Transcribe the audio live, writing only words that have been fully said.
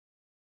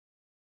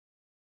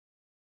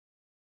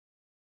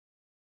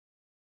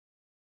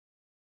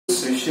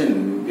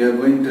session we are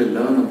going to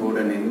learn about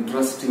an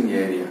interesting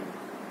area.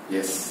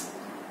 Yes,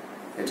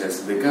 it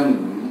has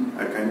become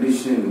a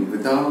condition.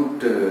 Without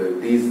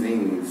these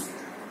things,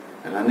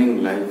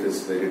 running life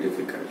is very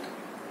difficult.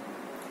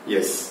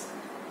 Yes,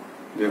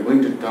 we are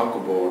going to talk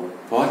about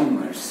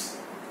polymers.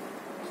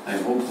 I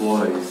hope,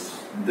 boys,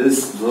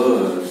 this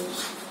word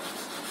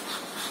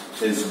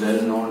is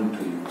well known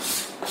to you.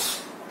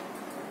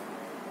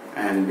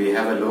 And we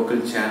have a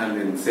local channel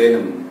in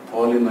Salem,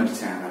 Polymer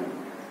channel.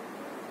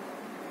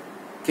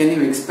 Can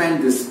you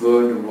expand this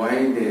word,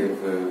 why they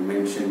have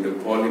mentioned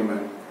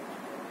polymer?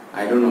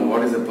 I don't know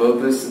what is the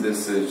purpose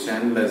this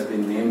channel has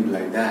been named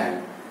like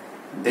that.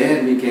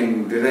 There we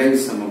can derive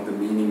some of the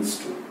meanings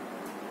too.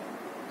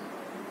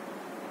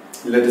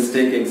 Let us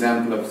take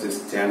example of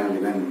this channel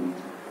even.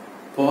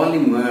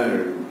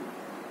 Polymer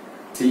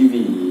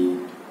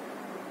TV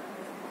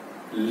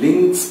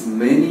links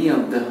many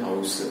of the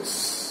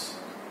houses.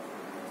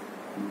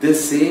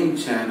 This same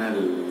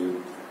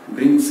channel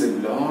brings a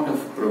lot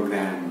of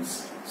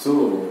programs.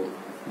 So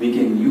we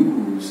can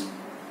use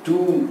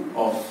two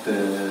of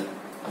the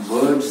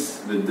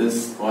words with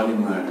this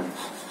polymer.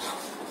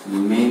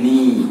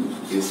 Many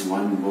is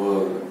one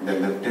word. The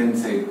left hand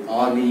side,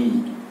 poly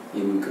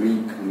in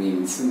Greek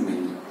means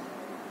many.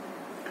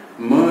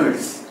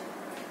 Mers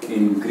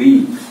in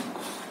Greek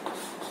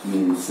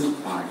means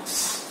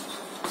parts.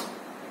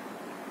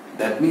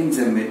 That means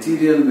a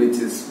material which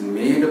is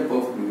made up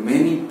of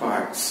many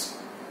parts.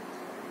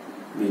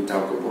 We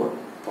talk about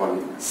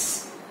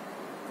polymers.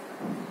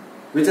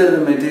 Which are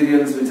the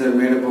materials which are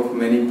made up of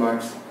many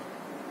parts?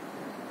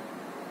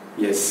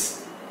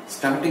 Yes,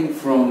 starting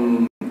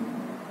from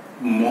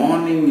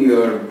morning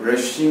you are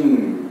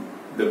brushing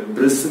the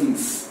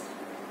bristles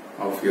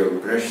of your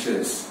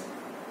brushes,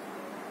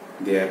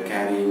 they are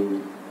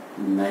carrying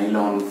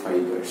nylon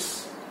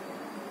fibers.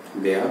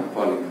 They are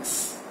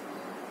polymers.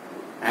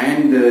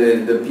 And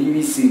the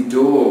PVC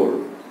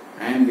door,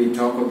 and we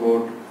talk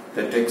about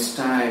the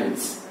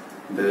textiles,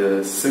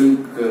 the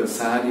silk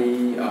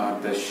sari or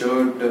the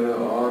shirt,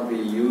 or we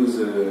use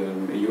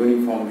a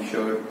uniform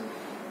shirt,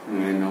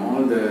 and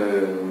all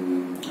the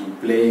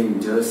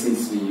plain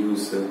jerseys we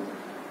use,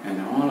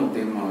 and all of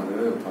them are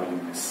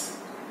polymers.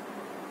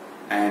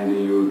 And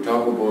you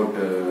talk about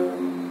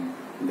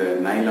the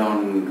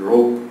nylon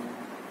rope,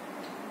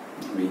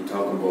 we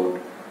talk about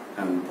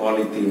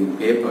polythene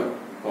paper,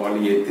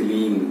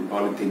 polyethylene,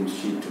 polythene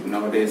sheet.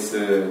 Nowadays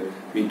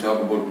we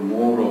talk about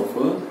more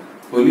of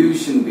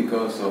pollution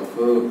because of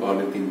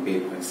polythene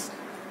papers.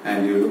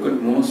 And you look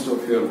at most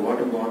of your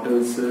water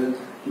bottles,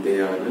 they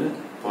are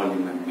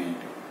polymer made.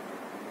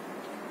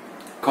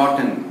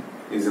 Cotton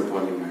is a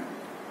polymer.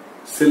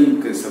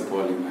 Silk is a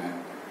polymer.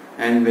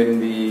 And when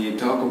we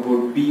talk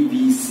about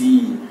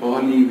PVC,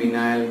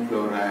 polyvinyl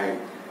chloride,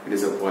 it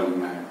is a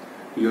polymer.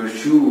 Your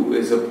shoe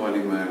is a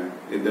polymer.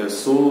 The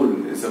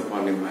sole is a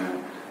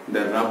polymer.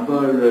 The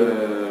rubber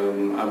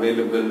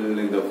available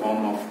in the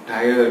form of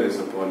tire is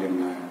a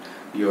polymer.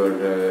 Your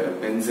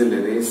pencil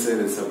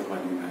eraser is a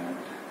polymer.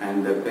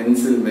 And the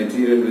pencil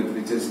material with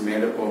which is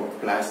made up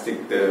of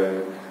plastic,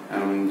 the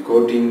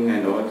coating,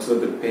 and also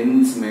the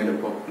pens made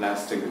up of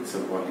plastic, it's a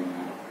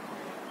polymer.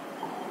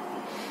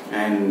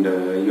 And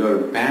your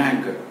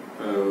bag,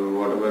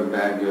 whatever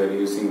bag you are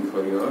using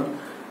for your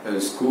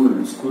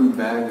school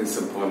bag is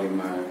a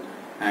polymer.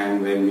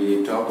 And when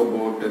we talk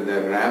about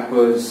the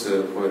wrappers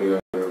for your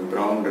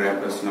brown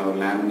wrappers now,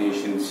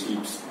 lamination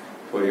sheets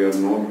for your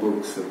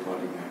notebooks, a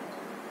polymer.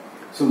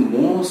 So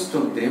most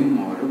of them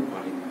are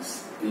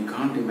polymers. We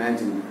can't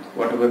imagine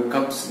whatever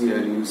cups we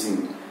are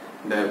using,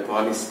 the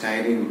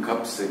polystyrene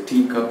cups, the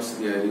tea cups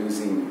we are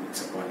using,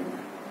 it's a polymer.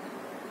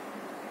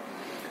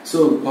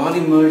 So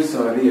polymers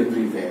are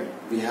everywhere.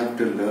 We have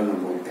to learn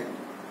about them.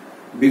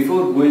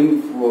 Before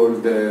going for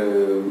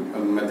the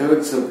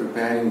methods of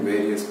preparing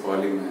various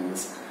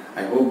polymers,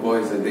 I hope,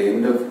 boys, at the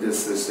end of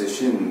this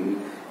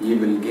session you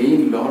will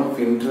gain a lot of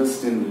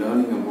interest in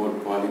learning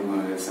about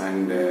polymers,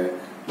 and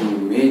you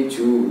may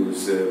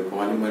choose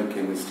polymer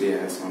chemistry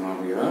as one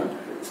of your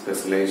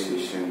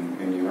specialization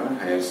in your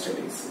higher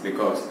studies,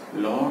 because a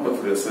lot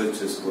of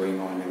research is going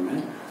on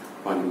in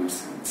polymer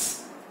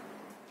science.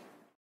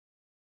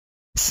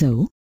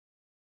 So,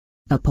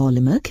 a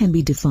polymer can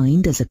be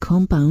defined as a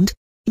compound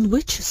in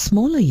which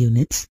smaller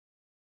units,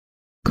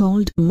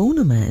 called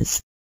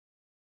monomers,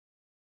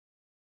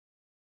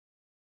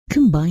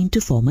 combine to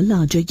form a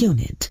larger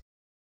unit.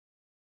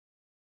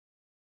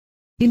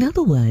 In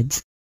other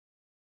words,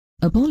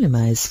 a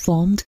polymer is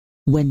formed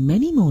when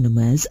many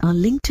monomers are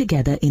linked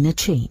together in a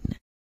chain.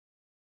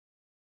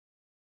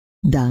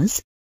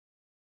 Thus,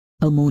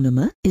 a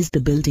monomer is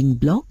the building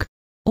block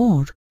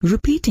or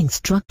repeating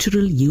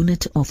structural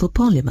unit of a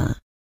polymer.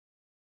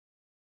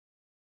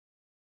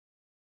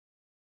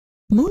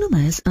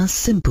 Monomers are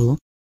simple,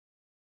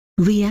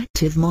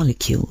 reactive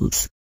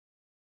molecules.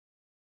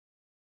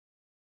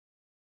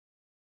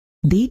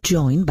 They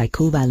join by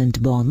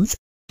covalent bonds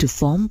to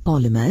form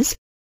polymers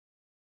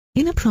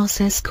in a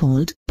process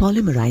called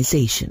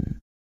polymerization.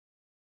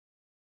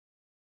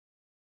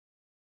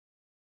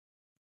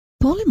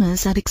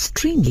 Polymers are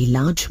extremely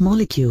large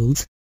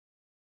molecules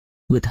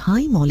with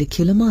high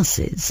molecular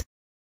masses.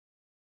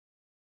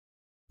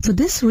 For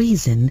this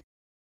reason,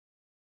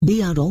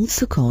 they are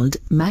also called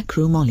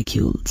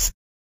macromolecules.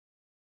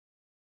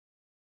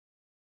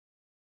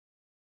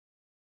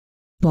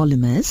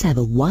 Polymers have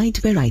a wide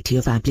variety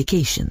of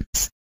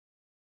applications.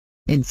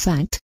 In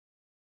fact,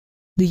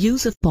 the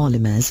use of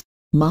polymers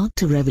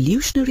marked a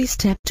revolutionary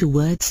step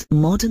towards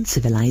modern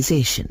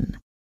civilization.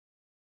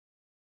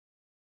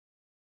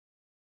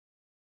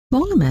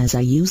 Polymers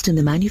are used in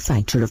the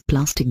manufacture of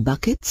plastic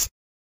buckets,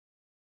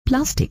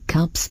 plastic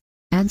cups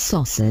and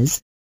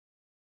saucers,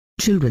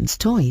 children's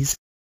toys,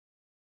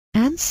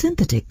 and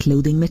synthetic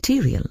clothing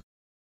material.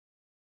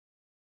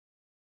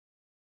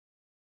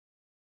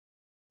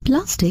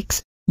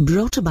 Plastics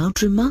brought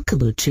about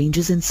remarkable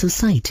changes in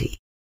society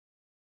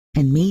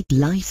and made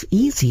life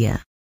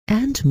easier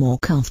and more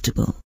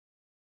comfortable.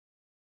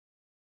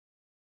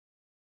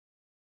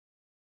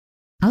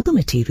 Other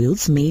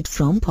materials made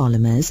from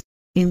polymers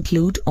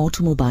include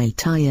automobile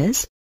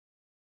tires,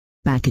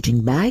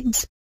 packaging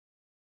bags,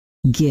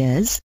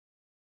 gears,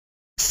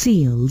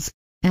 seals,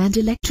 and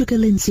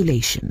electrical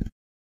insulation.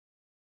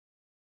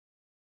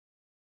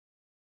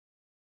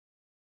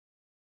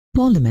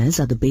 Polymers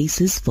are the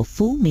basis for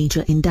 4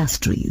 major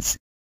industries: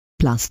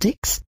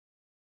 plastics,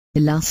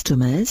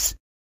 elastomers,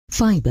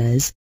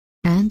 fibers,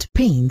 and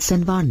paints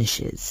and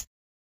varnishes.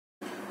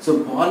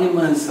 So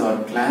polymers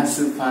are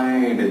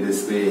classified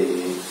this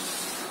way.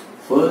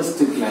 First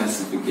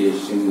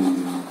classification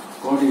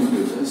according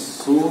to the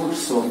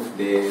source of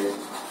their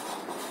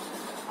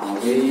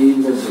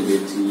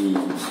availability.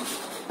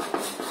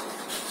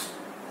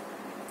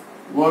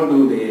 What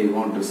do they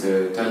want to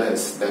say, tell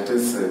us? That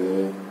is,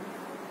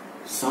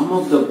 some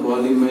of the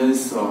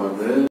polymers are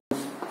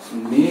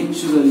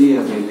naturally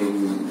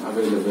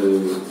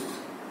available.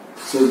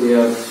 So they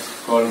are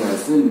called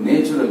as the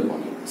natural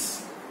polymers.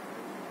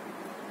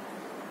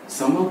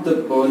 Some of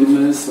the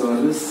polymers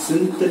are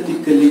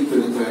synthetically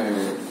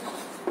prepared.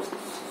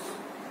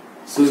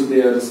 So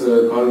they are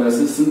called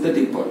as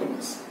synthetic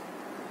polymers.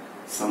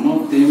 Some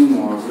of them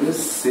are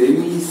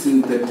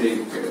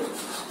semi-synthetic.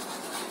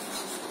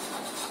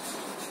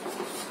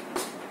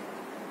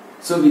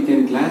 So we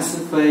can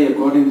classify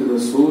according to the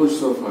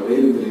source of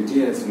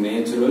availability as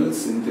natural,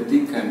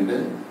 synthetic and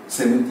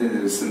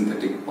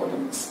semi-synthetic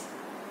polymers.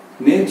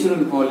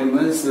 Natural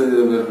polymers,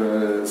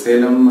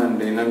 Salem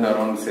and in and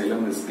around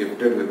Salem is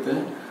gifted with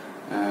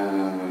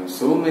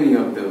so many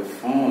of the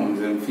farms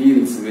and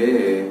fields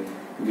where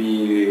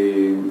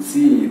we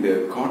see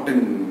the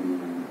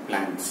cotton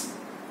plants.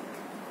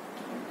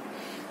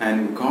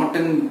 And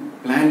cotton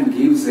plant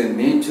gives a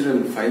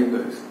natural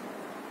fibers.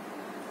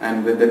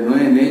 And with the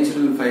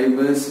natural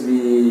fibers, we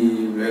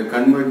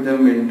convert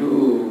them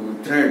into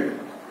thread.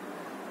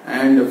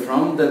 And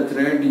from the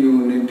thread, you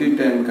knit it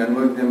and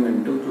convert them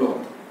into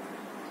cloth,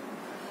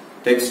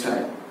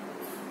 textile.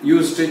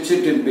 You stitch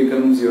it, it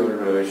becomes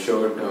your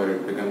shirt or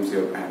it becomes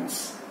your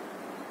pants.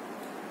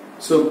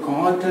 So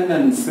cotton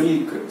and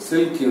silk,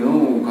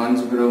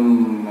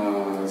 Kanchipuram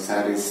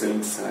sarees,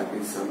 silk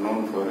sarees are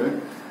known for it.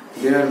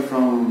 They are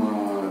from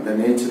the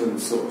natural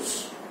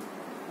source.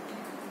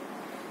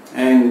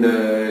 And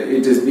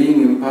it is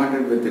being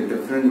imparted with the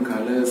different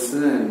colors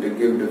and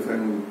give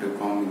different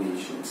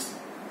combinations.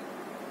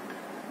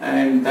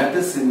 And that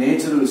is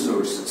natural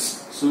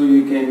sources. So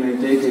you can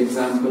take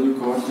example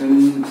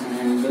cotton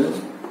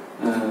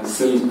and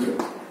silk,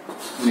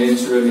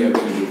 naturally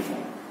available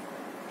form.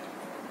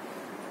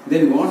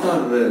 Then what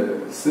are the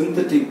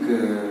synthetic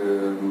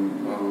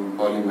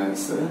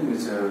polymers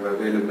which are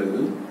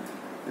available?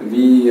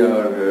 We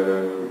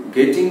are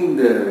getting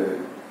the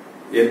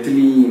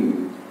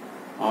ethylene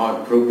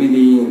or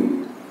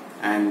propylene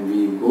and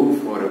we go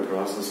for a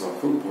process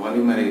of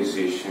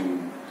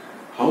polymerization.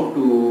 How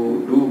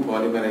to do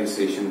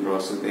polymerization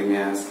process? They may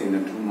ask in a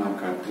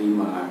 2-mark or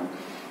 3-mark.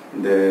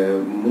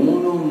 The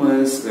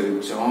monomers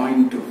will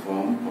join to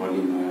form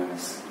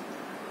polymers.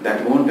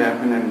 That won't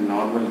happen in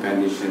normal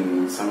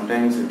conditions.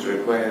 Sometimes it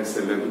requires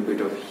a little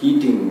bit of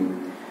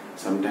heating.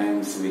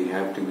 Sometimes we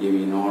have to give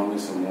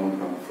enormous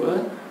amount of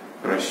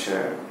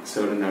pressure,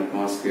 certain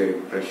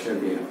atmospheric pressure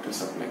we have to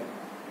supply.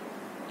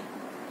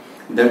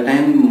 That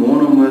time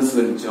monomers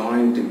will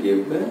join to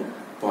give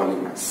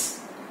polymers.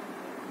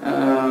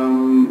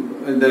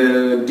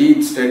 The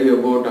deep study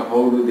about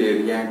how do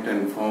they react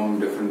and form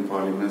different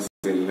polymers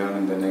we'll learn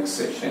in the next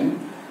session.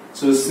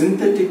 So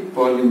synthetic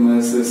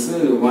polymers is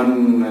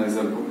one as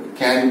a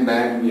carry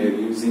bag we are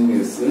using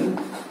is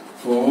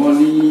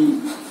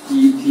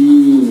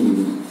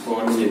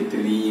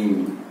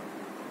polyethylene.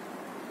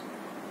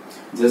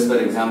 Just for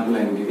example, I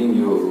am giving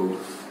you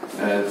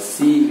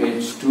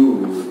CH2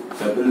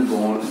 double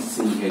bond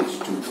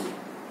CH2.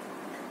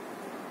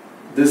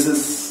 This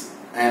is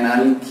an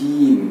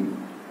alkene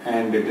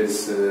and it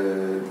is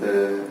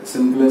the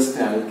simplest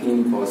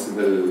alkene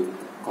possible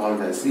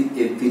called as the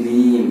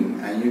ethylene.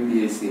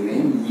 IUPAC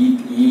name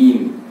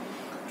ethene.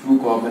 2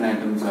 carbon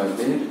atoms are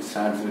there. It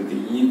starts with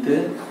the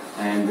ether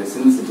and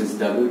since it is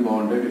double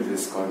bonded it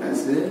is called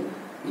as the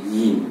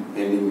ene,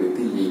 ending with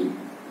ene.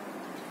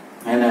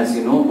 And as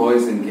you know,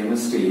 boys, in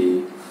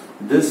chemistry,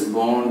 this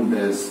bond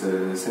is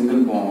a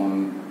single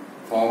bond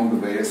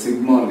formed by a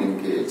sigma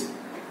linkage,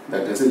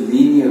 that is a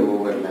linear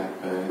overlap,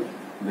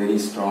 very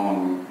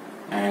strong,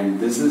 and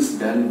this is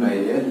done by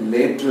a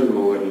lateral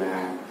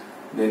overlap.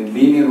 Then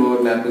linear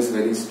overlap is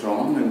very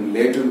strong and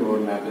lateral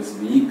overlap is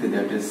weak,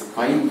 that is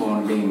pi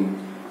bonding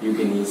you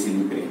can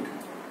easily break.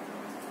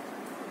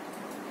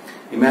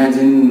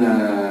 Imagine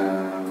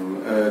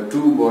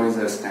two boys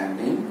are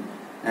standing,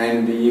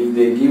 and if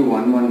they give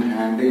one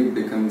hand, it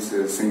becomes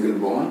a single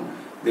bond.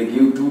 They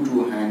give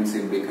two hands,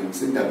 it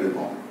becomes a double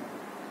bond.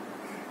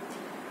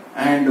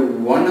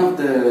 And one of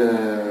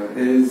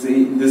this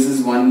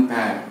is one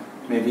pair,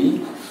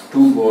 maybe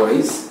two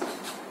boys.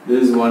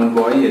 This is one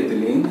boy,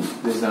 ethylene.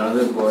 This is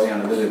another boy,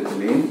 another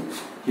ethylene.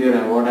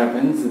 Here what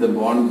happens? The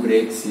bond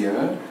breaks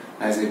here.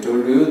 As I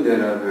told you,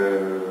 there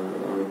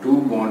are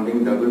two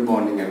bonding, double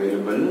bonding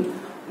available.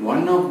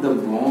 One of the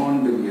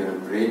bond we are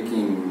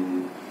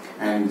breaking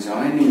and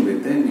joining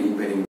with the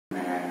neighboring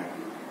pair.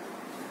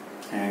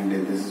 And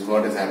this is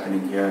what is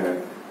happening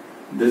here.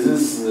 This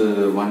is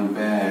one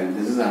pair,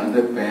 this is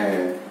another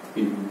pair. If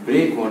you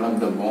break one of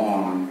the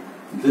bond,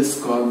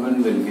 this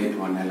carbon will get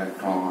one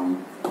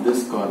electron,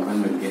 this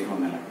carbon will get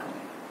one electron.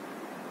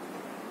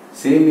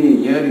 Same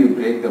here, you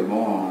break the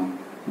bond,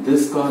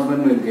 this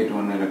carbon will get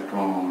one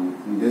electron,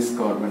 this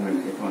carbon will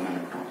get one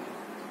electron.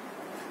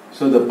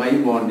 So the pi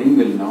bonding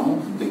will now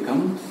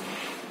become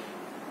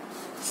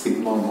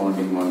sigma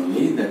bonding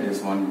only, that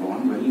is one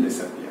bond will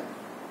disappear.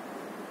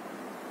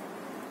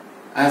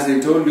 As I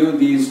told you,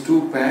 these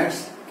two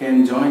pairs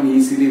can join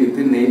easily with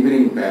the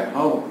neighboring pair.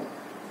 How?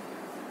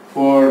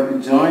 For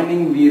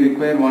joining we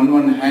require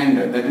one hand,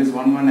 that is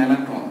one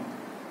electron.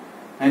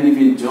 And if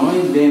we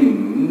join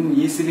them,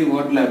 easily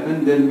what will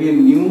happen? There will be a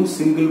new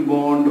single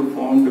bond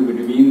formed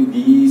between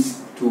these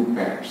two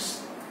pairs.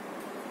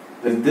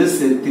 This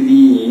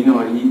ethylene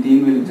or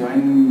ethene will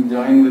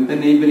join with the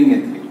neighboring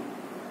ethylene.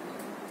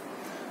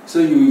 So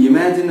you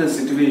imagine a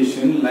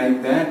situation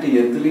like that,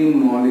 ethylene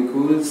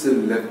molecules,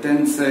 left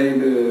hand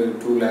side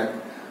 2 lakh,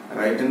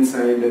 right hand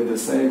side,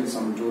 this side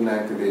some 2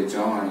 lakh, they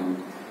join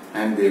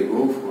and they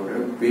go for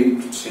a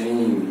big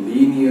chain,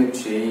 linear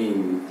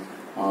chain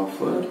of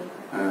a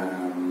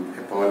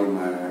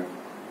polymer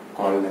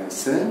called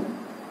as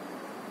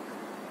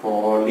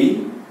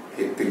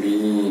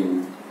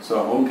polyethylene.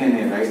 So how can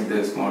I write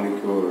this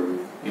molecule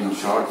in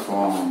short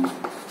form?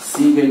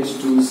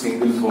 CH2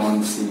 single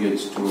bond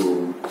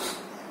CH2.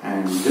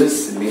 And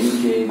this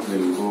linkage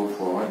will go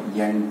for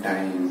n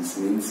times,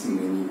 means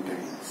many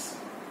times.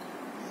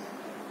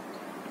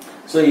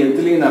 So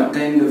ethylene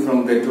obtained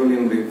from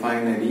petroleum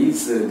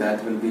refineries,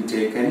 that will be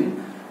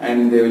taken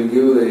and they will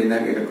give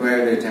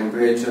required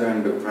temperature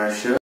and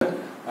pressure,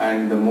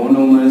 and the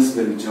monomers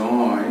will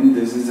join.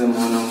 This is a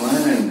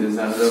monomer and this is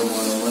another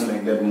monomer,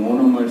 like that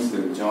monomers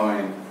will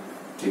join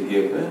to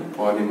give a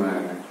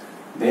polymer.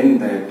 Then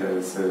that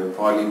is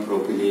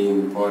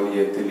polypropylene,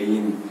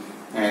 polyethylene.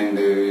 And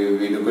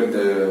we look at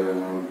the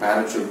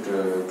parachute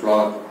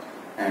cloth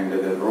and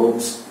the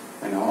ropes,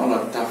 and all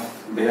are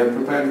tough. They are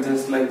prepared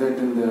just like that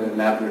in the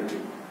laboratory.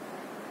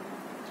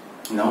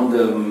 Now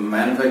the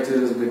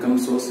manufacturers become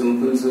so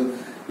simple, so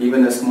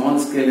even a small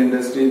scale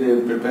industry, they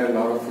prepare a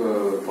lot of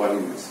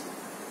polymers.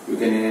 You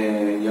can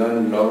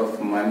earn a lot of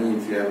money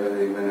if you have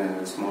even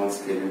a small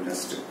scale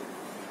industry.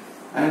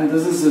 And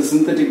this is a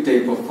synthetic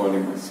type of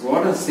polymers.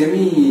 What are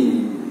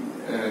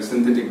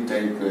semi-synthetic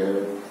type?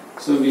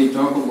 So we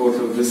talk about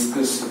a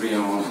viscous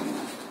rayon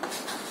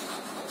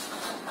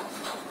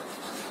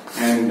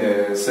and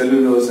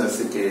cellulose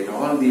acetate.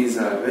 All these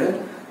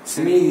are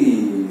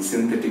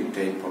semi-synthetic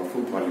type of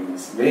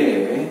polymers,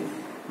 where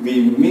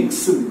we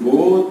mix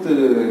both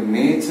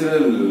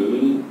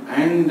natural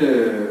and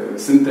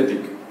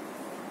synthetic.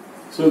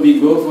 So we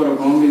go for a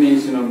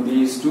combination of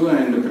these two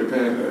and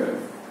prepare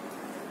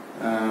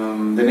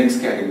the next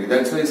category.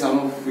 That's why some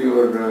of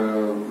your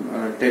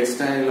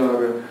textile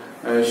or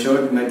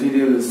shirt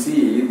material,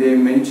 see, they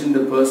mention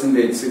the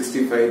percentage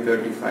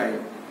 65-35.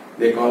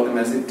 They call them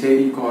as a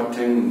terry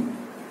cotton.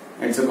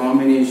 It's a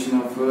combination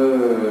of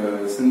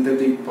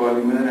synthetic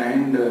polymer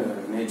and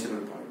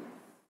natural polymer.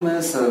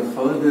 Polymers are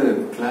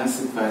further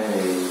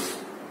classified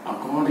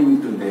according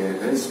to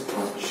their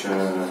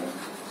structure,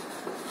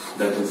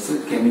 that is the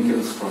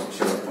chemical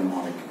structure of the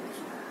molecule.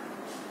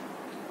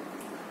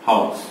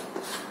 How?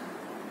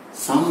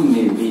 Some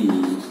may be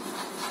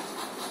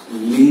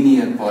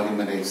linear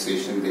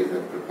polymerization, they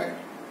were prepared.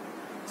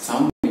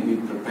 Some may be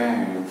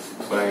prepared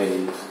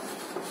by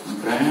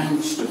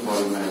branched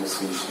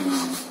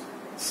polymerization.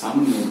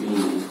 Some may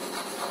be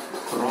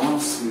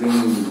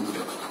cross-linked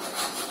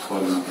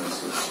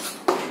polymerization.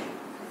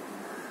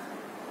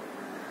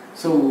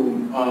 So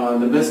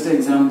the best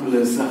example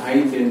is a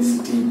high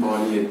density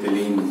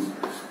polyethylene.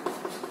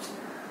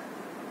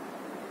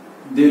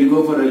 They will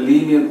go for a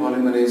linear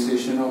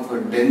polymerization of a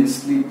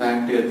densely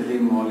packed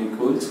ethylene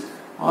molecules,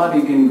 or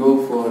you can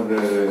go for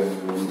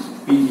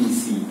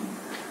PVC.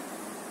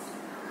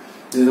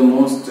 This is the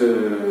most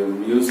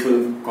useful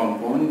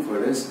component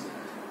for us.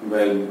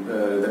 Well,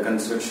 the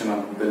construction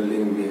of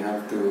building, we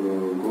have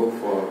to go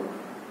for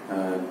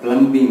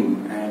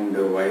plumbing and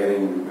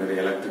wiring,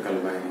 electrical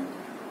wiring.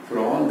 For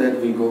all that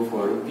we go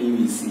for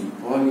PVC,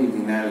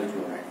 polyvinyl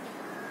chloride.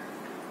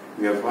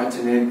 We are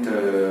fortunate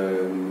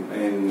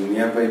in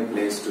nearby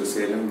place to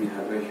Salem, we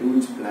have a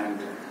huge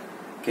plant,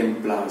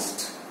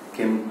 Chemplast.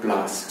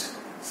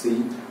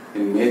 See,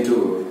 in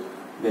Mettur,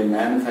 they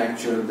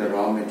manufacture the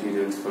raw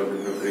materials for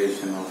the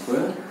preparation of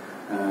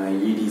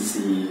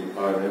EDC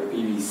or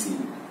PVC.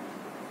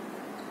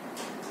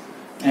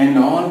 And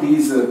all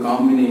these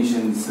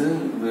combinations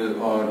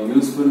are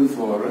useful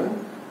for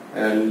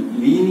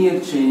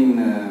linear chain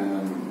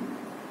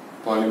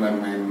polymer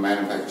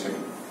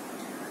manufacturing.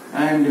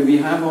 And we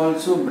have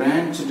also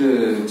branched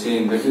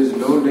chain, that is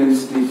low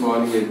density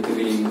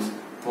polyethylene,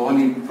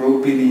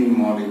 polypropylene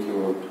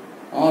molecule.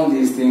 All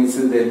these things,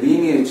 the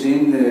linear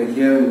chain,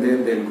 here and there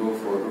they'll go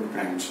for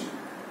branching.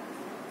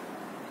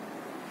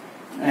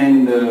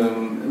 And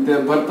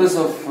the purpose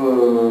of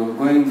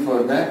going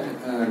for that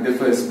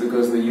differs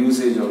because the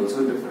usage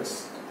also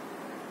differs.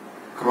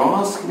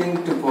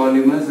 Cross-linked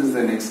polymers is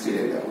the next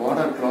area. What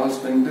are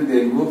cross-linked?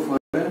 They go for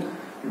a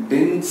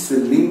dense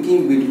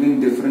linking between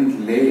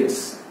different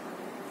layers.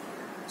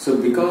 So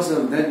because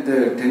of that,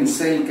 the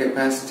tensile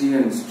capacity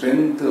and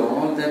strength,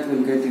 all that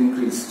will get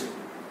increased.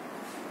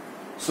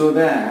 So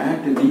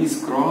that these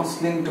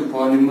cross-linked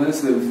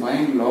polymers will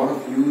find a lot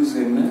of use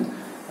in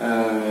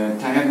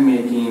tire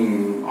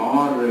making,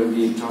 or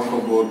we talk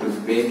about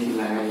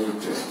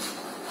bakelite.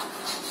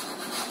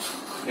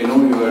 You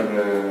know,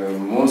 your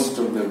most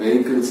of the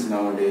vehicles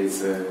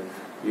nowadays,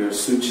 your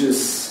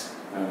switches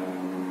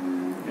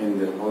in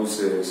the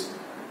houses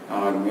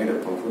are made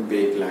up of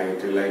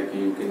bakelite, like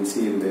you can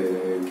see in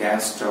the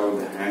gas stove,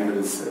 the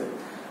handles,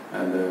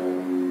 the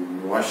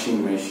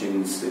washing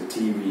machines, the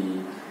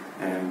TV,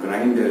 and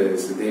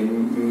grinders. They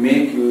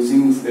make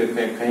using the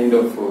kind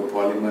of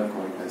polymer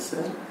called as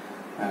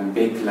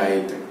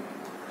bakelite.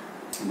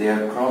 They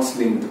are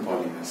cross-linked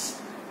polymers.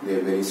 They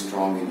are very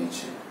strong in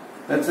nature.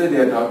 That's why they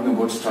are talking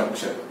about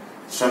structure.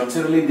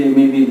 Structurally, they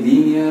may be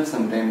linear,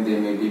 sometimes they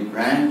may be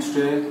branched,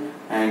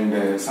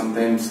 and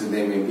sometimes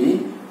they may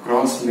be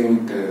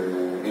cross-linked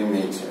in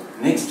nature.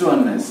 Next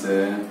one is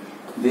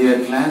they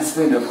are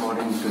classified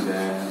according to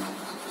the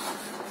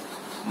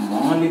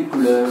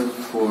molecular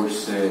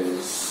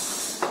forces.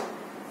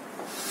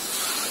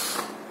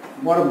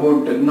 What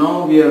about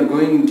now? We are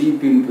going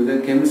deep into the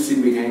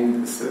chemistry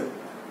behind this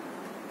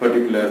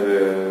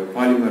particular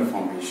polymer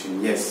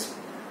formation. Yes,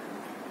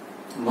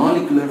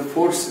 molecular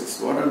forces.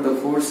 What are the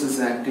forces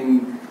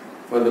acting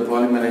for the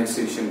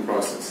polymerization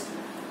process?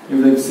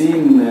 You have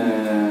seen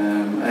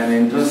an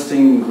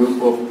interesting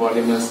group of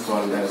polymers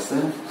called as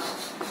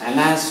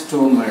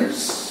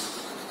elastomers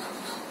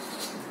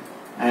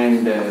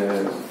and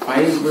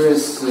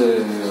fibrous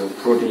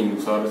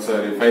proteins, or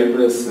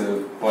fibrous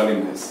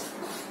polymers.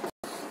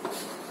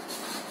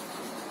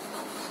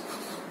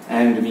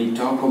 And we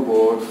talk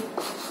about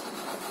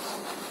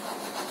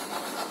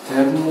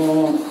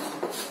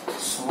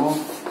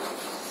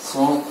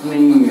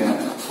softening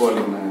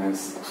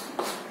polymers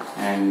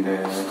and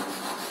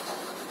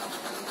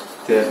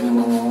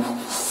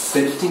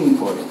thermosetting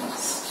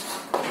polymers.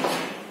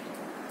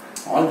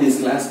 All these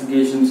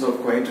classifications are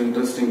quite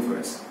interesting for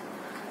us.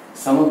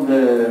 Some of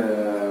the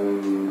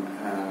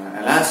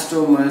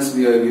elastomers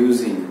we are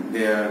using,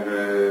 they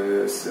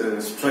are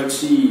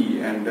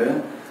stretchy, and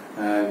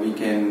we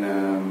can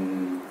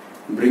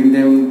bring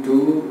them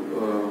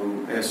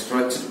to a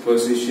stretched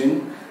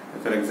position.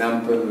 For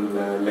example,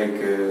 like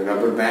a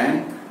rubber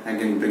band, I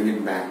can bring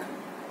it back.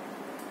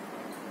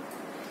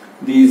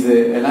 These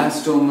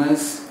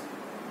elastomers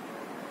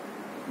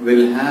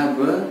will have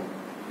a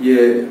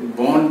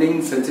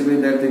bonding such a way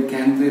that it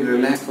can be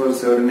relaxed for a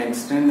certain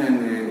extent,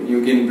 and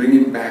you can bring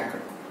it back.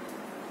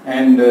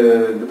 And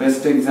the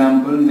best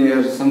example, they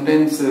are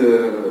sometimes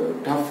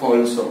tough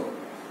also.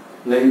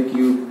 Like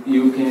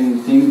you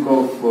can think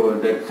of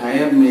the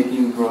tire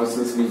making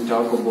process. We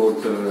talk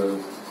about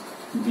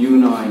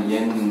Buna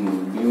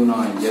N,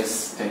 Buna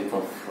S type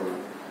of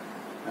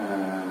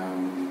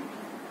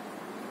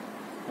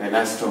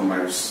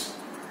elastomers.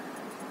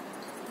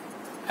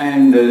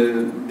 And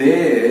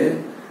there,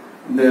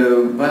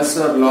 the bus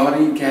or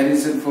lorry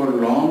carries it for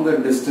longer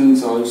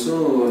distance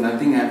also,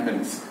 nothing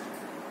happens.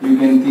 You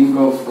can think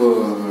of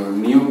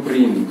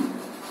neoprene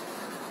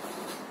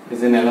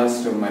is an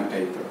elastomer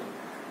type.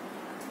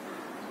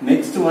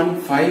 Next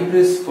one,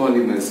 fibrous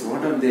polymers.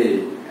 What are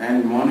they?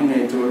 And morning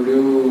I told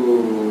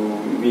you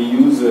we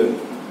use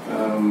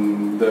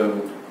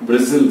the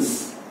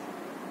bristles.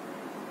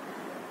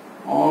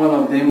 All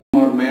of them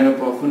are made up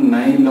of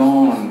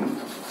nylon.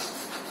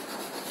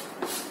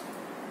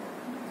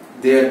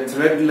 They are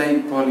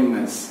thread-like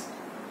polymers,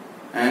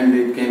 and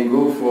it can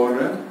go for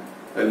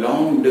a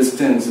long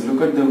distance.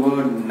 Look at the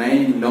word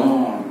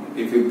nylon.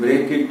 If you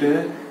break it,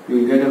 you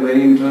will get a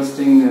very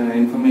interesting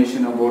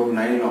information about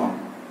nylon.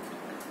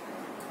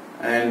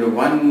 And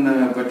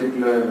one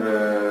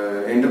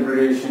particular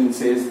interpretation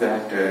says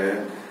that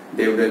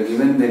they would have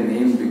given the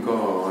name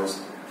because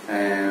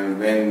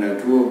when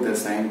two of the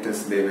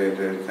scientists, they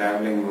were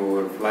traveling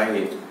over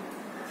flight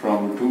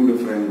from two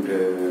different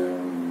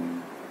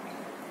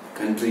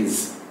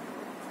countries.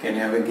 Can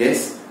you have a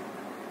guess?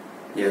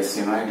 Yes,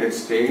 United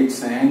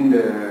States and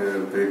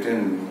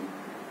Britain,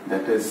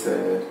 that is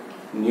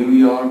New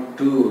York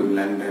to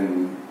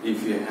London.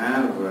 If you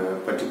have a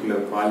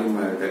particular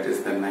polymer, that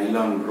is the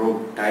nylon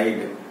rope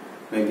tied,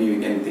 maybe you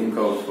can think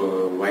of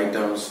White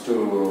House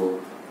to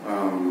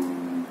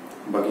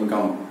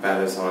Buckingham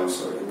Palace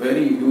also.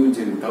 Very huge,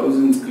 in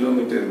thousands of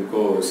kilometers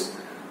goes,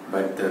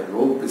 but the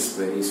rope is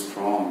very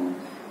strong.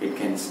 It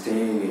can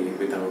stay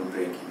without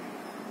breaking.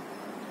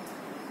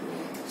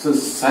 So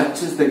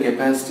such is the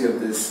capacity of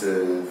this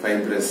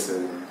fibrous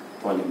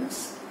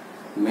polymers.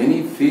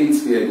 Many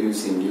fields we are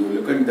using. You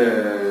look at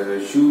the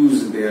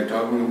shoes, they are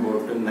talking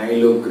about the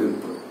nylon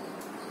grip.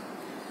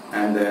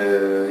 And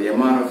the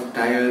amount of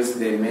tires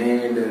they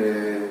made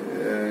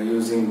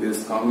using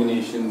these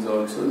combinations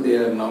also, they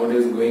are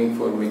nowadays going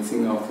for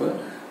mixing of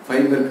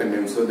fiber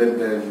content so that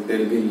they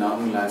will be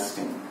long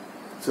lasting.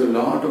 So a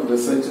lot of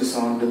research is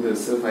on to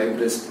this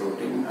fibrous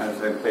protein,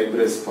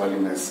 fibrous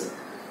polymers.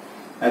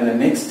 And the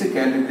next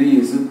category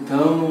is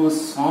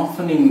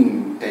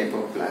thermo-softening type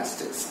of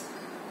plastics.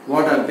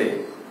 What are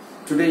they?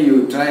 Today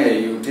you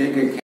take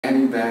a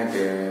candy bag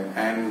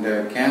and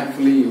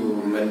carefully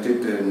you melt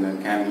it in a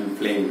candle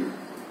flame.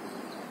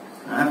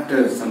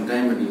 After some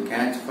time it will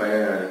catch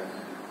fire,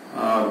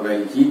 or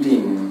while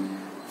heating,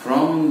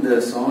 from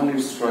the solid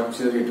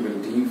structure it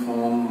will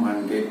deform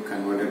and get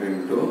converted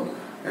into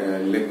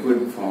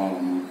liquid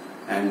form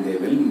and they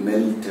will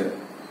melt.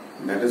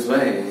 That is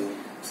why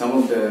some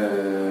of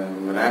the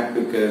rat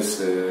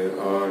pickers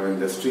or in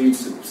the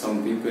streets,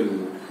 some people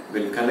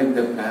will collect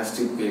the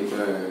plastic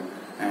paper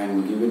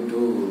and give it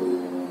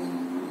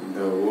to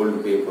the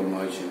old paper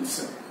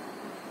merchants.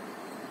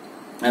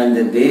 And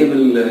they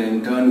will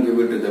in turn give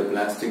it to the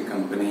plastic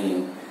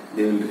company.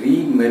 They will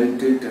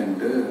re-melt it and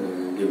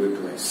give it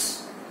to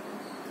us.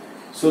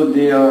 So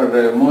they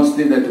are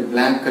mostly that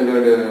black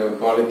colored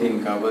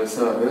polythene covers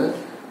are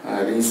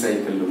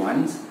recycled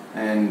ones,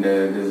 and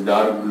this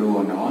dark blue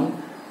and all.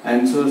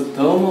 And so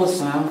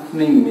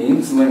thermo-softening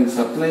means when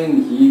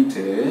supplying heat,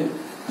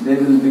 they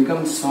will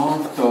become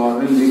soft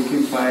or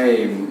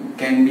liquefy,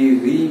 can be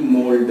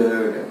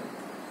remolded.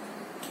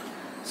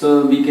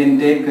 So we can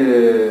take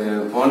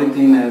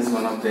polythene as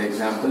one of the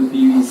example,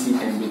 PVC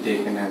can be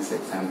taken as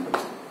example.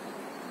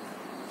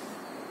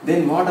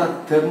 Then what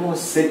are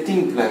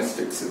thermosetting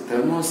plastics?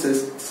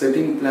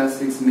 Thermosetting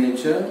plastics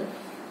nature,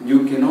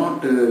 you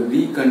cannot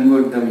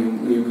reconvert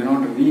them, you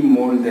cannot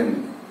remold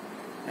them.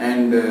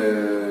 And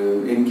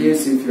in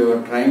case if you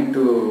are trying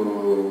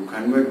to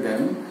convert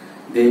them,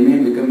 they may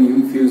become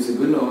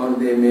infusible or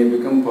they may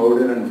become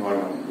powder and fall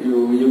down.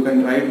 You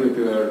can try it with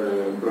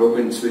your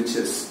broken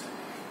switches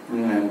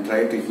and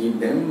try to heat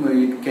them.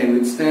 It can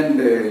withstand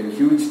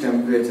huge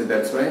temperature.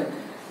 That's why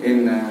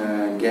in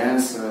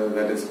gas,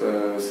 that is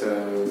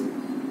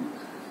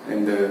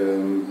in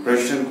the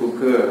pressure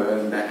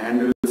cooker, the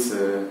handles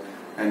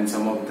and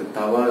some of the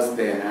tawas,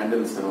 the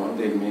handles are all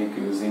they make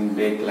using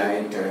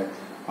bakelite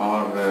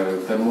or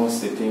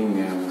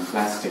thermosetting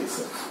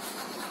plastics.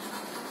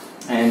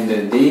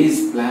 And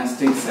these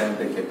plastics have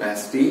the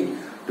capacity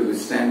to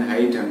withstand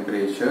high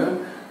temperature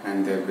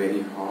and they are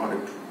very hard.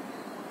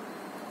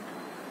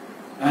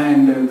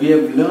 And we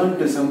have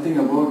learned something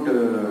about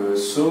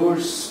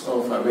source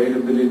of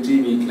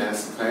availability we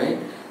classified,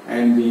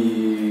 and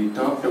we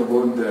talked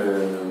about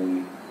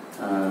the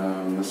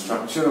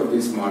structure of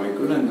this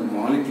molecule and the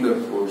molecular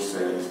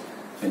forces.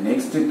 The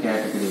next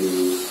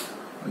category,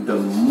 the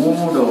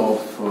mode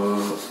of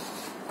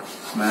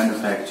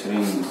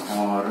manufacturing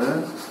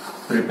or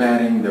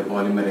preparing the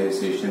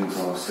polymerization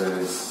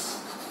process.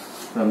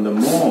 From the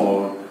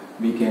mode,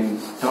 we can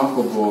talk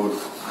about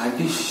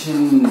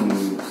addition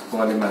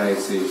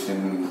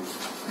polymerization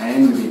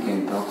and we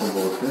can talk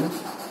about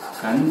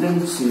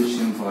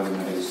condensation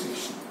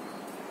polymerization.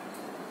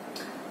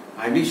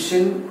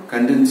 Addition,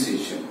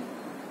 condensation.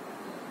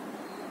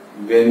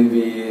 When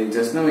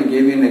just now I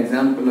gave you an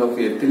example of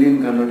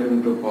ethylene converted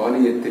into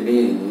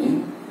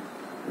polyethylene,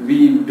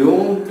 we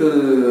don't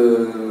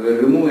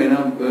remove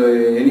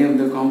any of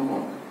the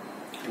compound.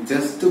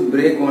 Just to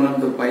break one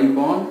of the pi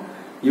bond,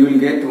 you will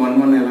get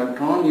one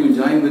electron, you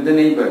join with the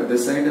neighbor,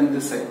 this side and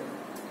this side.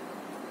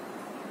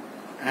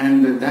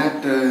 And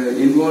that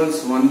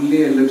involves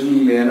only a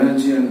little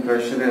energy and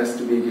pressure has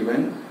to be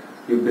given.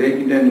 You break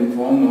it and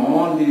form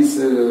all these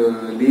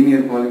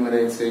linear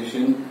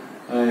polymerization,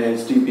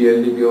 HTP,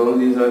 LDP, all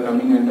these are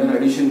coming under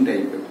addition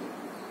type.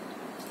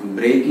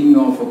 Breaking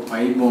of a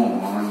pi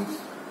bond,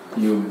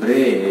 you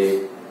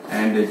break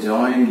and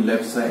join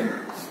left side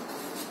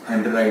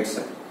and right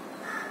side.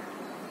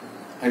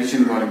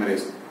 Addition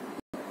polymerization.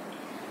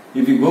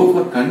 If you go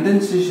for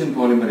condensation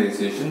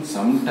polymerization,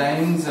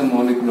 sometimes a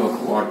molecule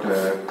of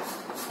water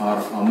or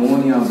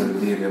ammonia will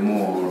be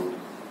removed,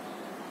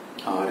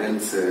 or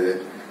else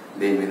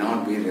they may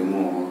not be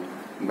removed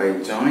by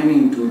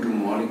joining two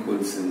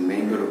molecules in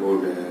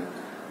neighborhood,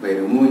 by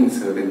removing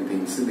certain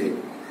things.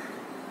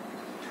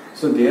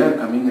 So they are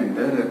coming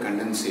under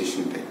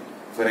condensation type.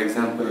 For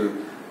example,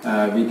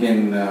 we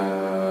can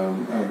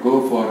go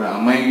for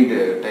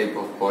amide type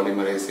of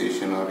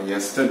polymerization or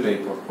ester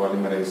type of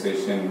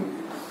polymerization.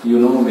 You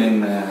know,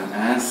 when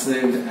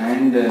acid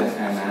and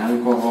an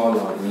alcohol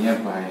are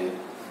nearby,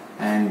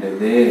 and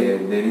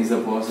there is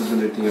a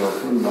possibility of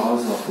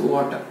loss of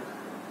water.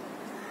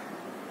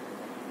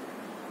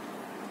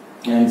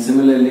 And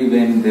similarly,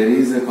 when there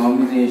is a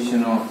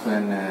combination of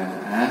an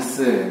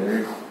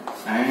acid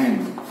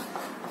and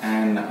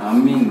an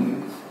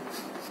amine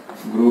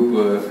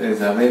group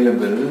is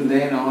available,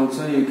 then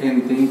also you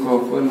can think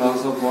of a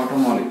loss of water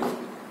molecule.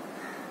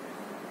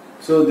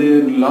 So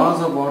the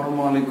loss of water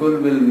molecule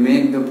will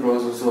make the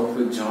process of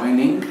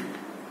joining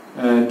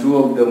two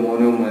of the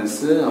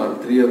monomers or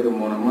three of the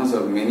monomers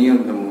or many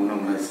of the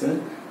monomers.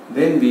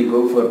 Then we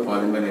go for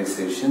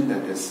polymerization,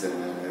 that is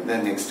the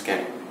next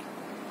category.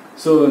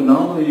 So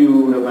now you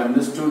would have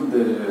understood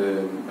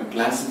the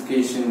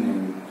classification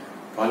in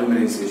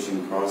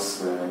polymerization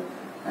process,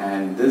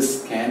 and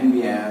this can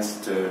be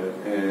asked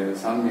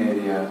some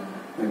area,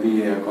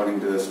 maybe according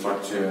to the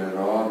structure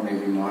or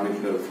maybe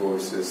molecular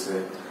forces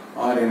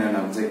or in an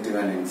objective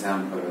and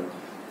example.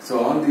 So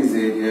all these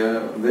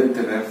areas with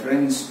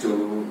reference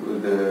to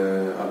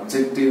the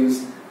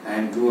objectives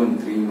and 2 and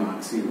 3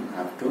 marks you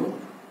have to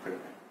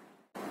prepare.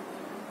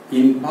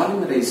 In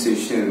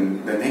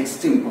polymerization, the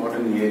next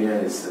important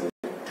area is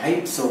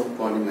types of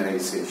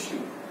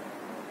polymerization.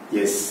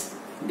 Yes,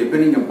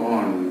 depending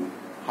upon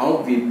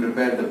how we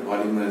prepare the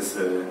polymers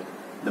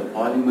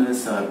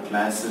are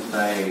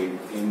classified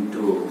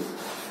into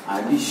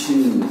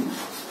addition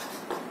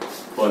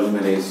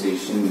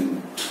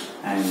polymerization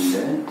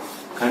and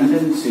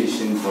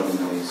condensation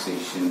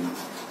polymerization.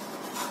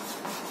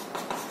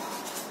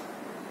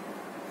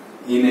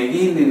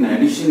 In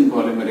addition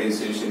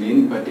polymerization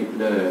in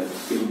particular,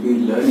 we will be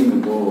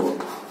learning about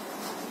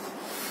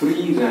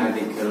free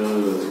radical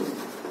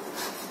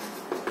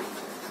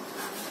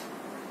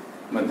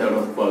method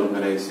of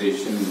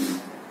polymerization.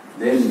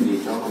 Then we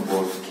talk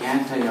about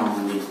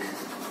cationic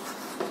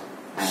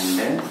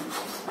and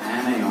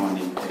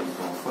anionic type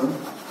of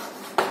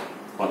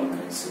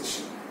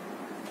polymerization.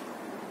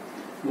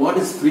 What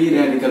is free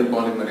radical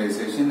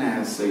polymerization?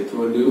 As I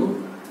told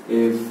you,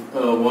 if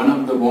one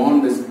of the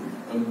bond is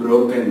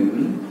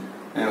broken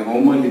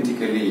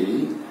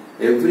homolytically,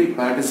 every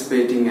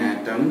participating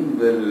atom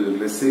will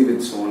receive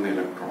its own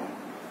electron.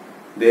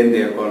 Then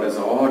they are called as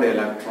odd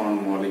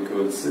electron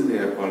molecules. They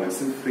are called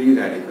as free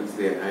radicals.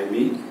 They are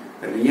highly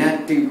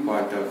reactive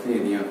part of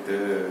any of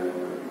the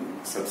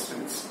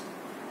substance.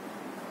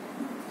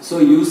 So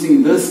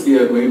using this, we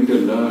are going to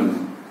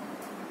learn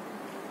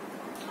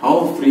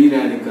how free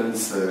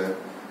radicals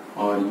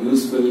are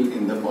useful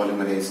in the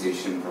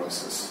polymerization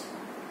process.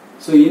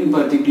 So in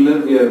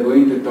particular, we are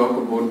going to talk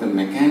about the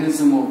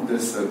mechanism of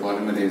this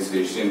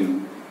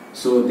polymerization.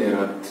 So there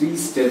are 3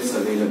 steps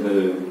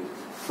available.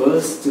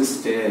 First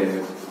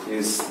step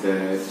is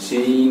the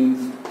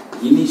chain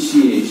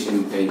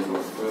initiation type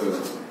of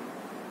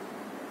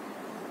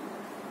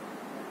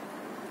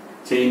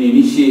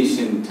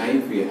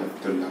we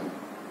have to learn.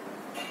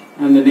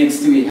 And the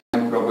next we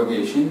have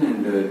propagation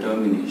and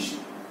termination.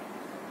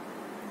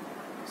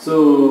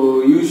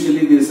 So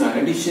usually this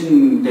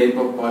addition type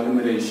of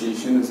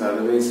polymerization is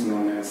otherwise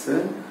known as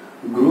a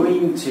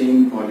growing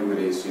chain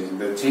polymerization.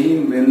 The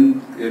chain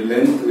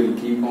length will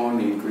keep on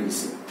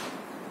increasing.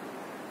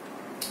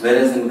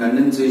 Whereas in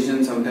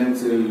condensation,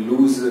 sometimes we will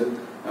lose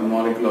a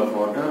molecule of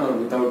water, or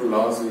without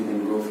loss we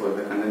can go for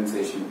the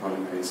condensation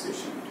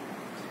polymerization.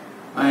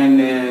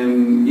 And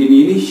in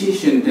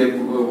initiation type,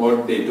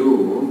 what they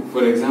do,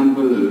 for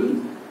example,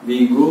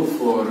 we go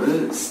for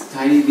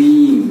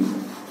styrene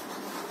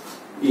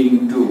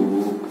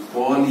into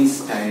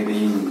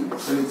polystyrene.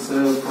 So it's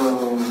a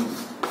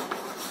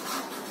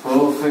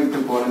perfect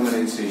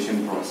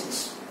polymerization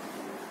process.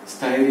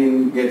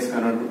 Styrene gets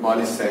converted to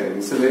polystyrene.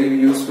 It's a very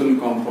useful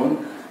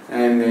compound,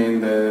 and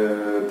in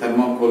the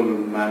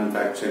thermocol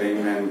manufacturing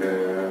and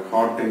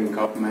hot and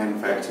cup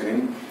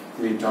manufacturing,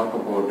 we talk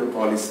about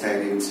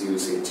polystyrene's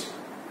usage.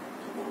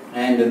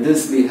 And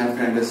this we have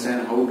to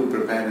understand how to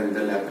prepare in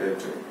the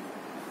laboratory.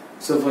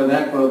 So for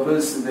that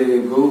purpose,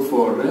 they go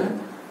for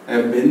a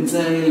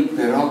benzyl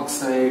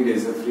peroxide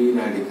is a free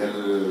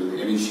radical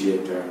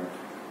initiator.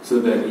 So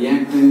the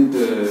reactant,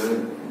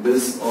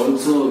 this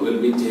also will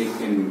be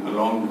taken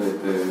along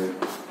with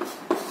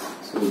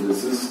so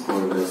this is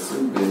called as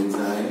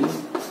benzyl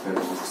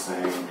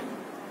peroxide,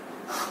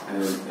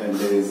 and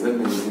there is a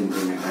benzene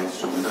ring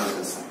attached on the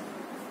other side.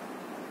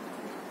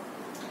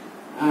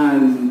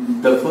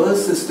 And the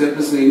first step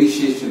is the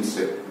initiation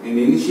step. In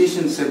the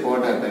initiation step,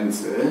 what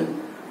happens?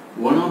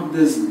 One of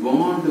this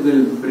bond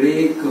will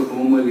break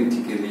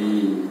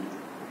homolytically.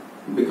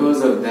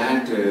 Because of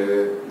that,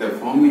 the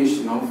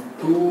formation of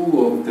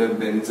 2 of the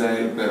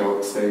benzyl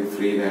peroxide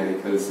free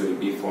radicals will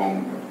be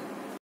formed.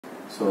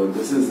 So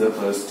this is the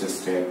first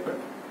step.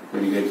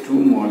 we'll get two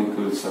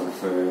molecules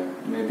of,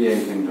 maybe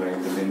I can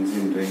write the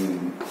benzene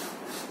ring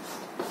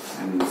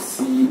and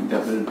C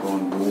double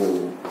bond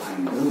O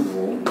and the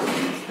O,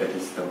 that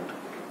is dot.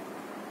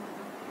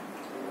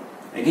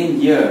 Again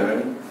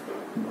here,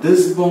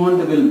 this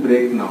bond will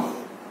break now.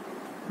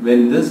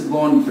 When this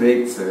bond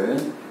breaks,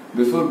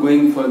 before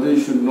going further,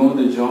 you should know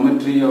the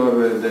geometry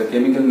or the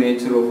chemical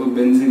nature of a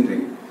benzene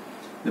ring.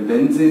 The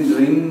benzene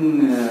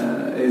ring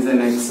is an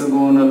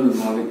hexagonal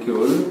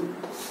molecule,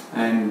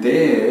 and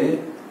there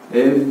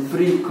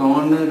every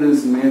corner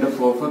is made up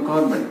of a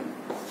carbon.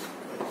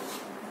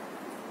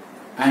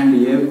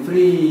 And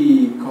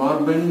every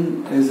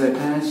carbon is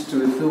attached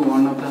with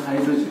one of the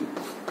hydrogen.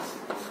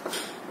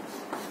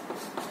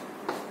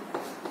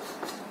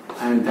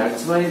 And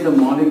that's why the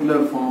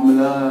molecular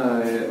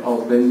formula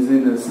of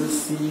benzene is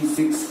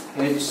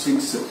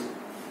C6H6.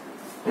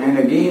 And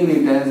again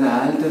it has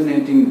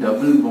alternating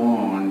double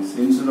bonds.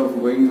 Instead of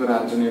going for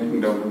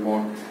alternating double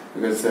bond,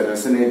 because the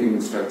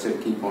resonating structure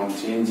keep on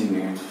changing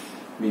it,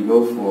 we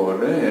go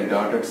for a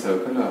dotted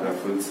circle or a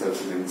full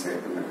circle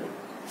inside the middle.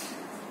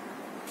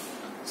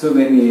 So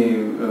when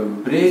you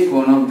break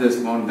one of this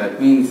bond, that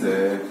means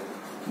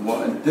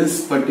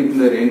this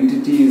particular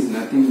entity is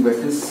nothing but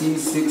a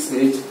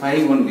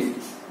C6H5 only.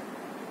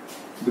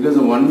 Because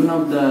one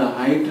of the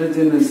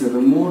hydrogen is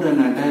removed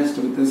and attached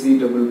with the C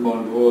double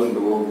bond O and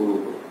O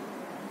group.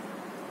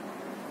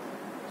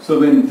 So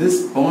when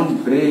this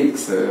bond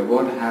breaks,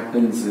 what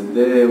happens?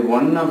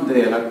 One of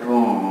the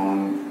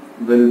electron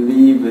will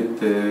be with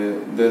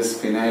this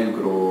phenyl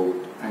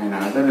group and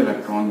another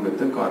electron with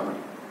the carbon.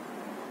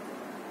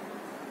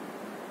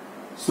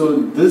 So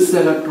this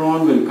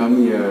electron will come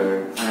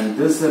here and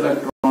this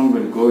electron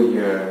will go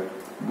here.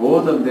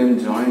 Both of them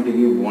join to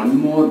give one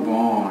more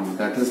bond,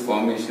 that is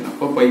formation of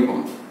a pi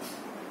bond.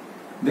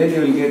 Then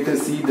you will get a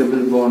C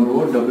double bond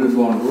O,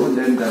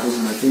 then that is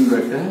nothing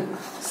but a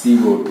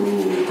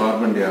CO2,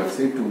 carbon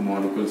dioxide. Two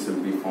molecules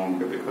will be formed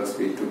because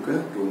we took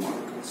two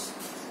molecules.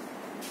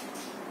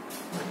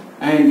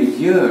 And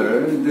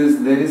here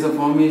there is a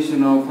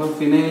formation of a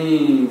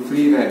phenyl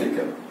free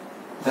radical.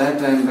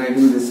 That I am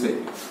writing this way.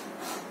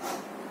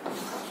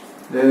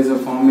 There is a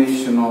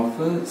formation of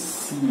a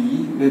C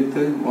with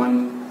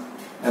one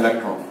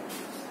electron.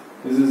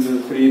 This is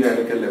a free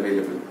radical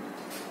available.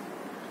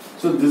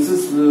 So this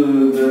is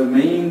the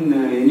main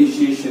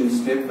initiation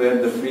step where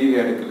the free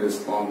radical is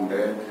formed.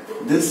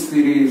 This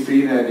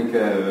free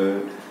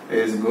radical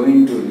is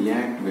going to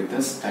react with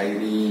a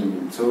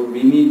styrene. So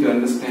we need to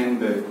understand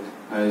the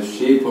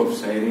shape of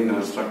styrene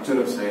or structure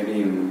of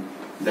styrene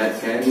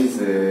that carries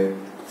a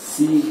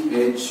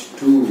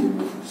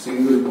CH2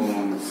 single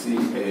bond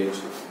CH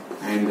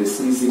and the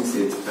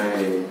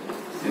C6H5,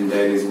 and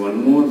there is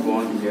one more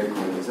bond here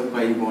called as a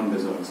pi bond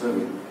is also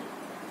available.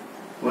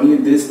 Only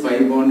this pi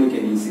bond you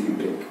can easily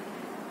break.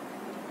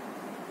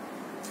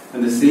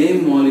 And the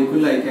same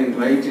molecule I can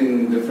write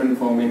in different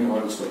format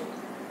also.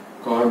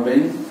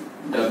 Carbon,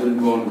 double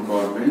bond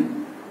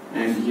carbon,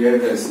 and here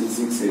the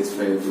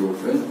C6H5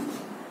 group,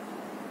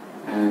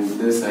 and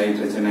this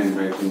hydrogen I am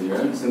writing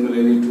here.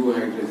 Similarly, two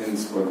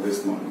hydrogens for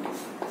this molecule.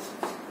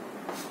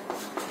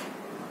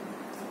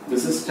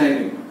 This is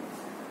styrene.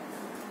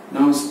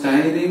 Now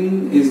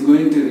styrene is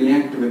going to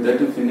react with that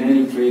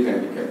phenyl free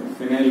radical.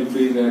 Phenyl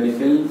free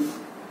radical,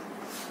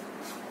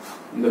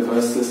 in the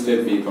first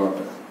step we got.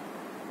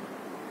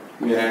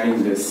 We are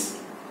adding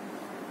this.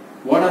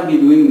 What are we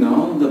doing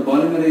now? The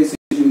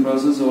polymerization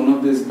process, one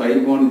of this pi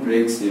bond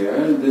breaks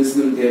here. This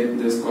will get,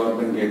 this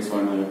carbon gets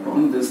one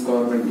electron, this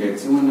carbon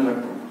gets one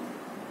electron.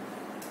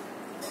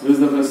 This is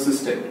the first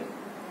step.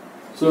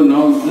 So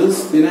now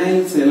this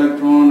phenyl's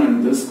electron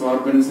and this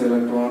carbon's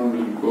electron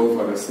will go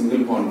for a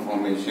single bond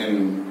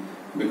formation.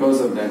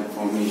 Because of that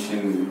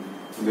formation,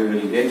 we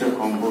will get a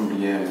compound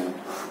here,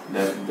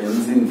 that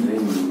benzene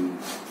ring,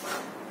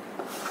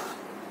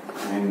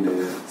 and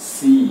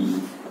C,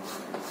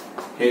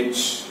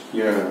 H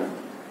here,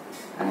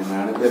 and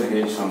another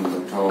H on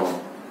the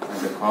top, and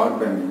the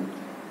carbon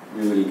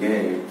we will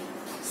get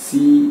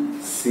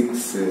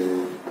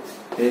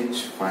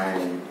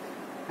C6H5,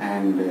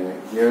 and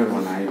here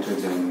one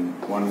hydrogen,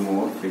 one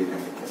more free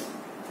radical.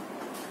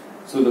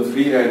 So the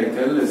free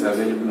radical is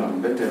available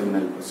on the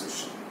terminal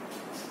position.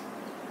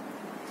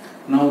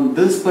 Now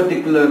this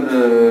particular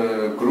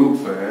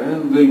group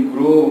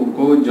will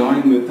go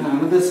join with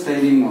another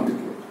styrene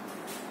molecule.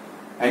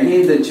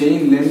 Again the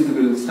chain length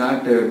will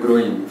start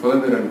growing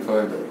further and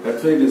further.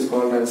 That's why it is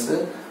called as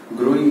a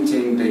growing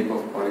chain type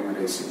of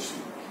polymerization.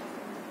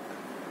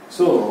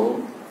 So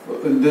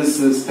this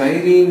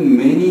styrene,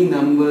 many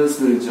numbers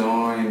will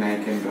join. I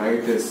can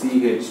write a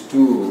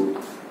CH2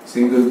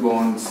 single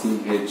bond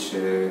CH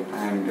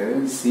and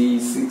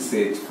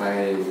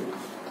C6H5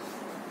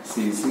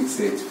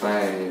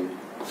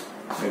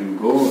 will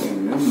go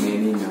in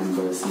many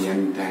numbers,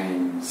 n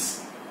times.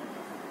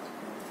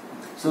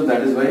 So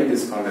that is why it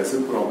is called as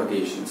a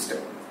propagation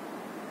step.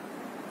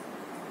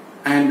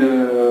 And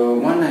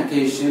one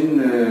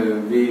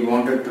occasion we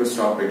wanted to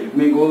stop it. It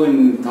may go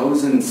in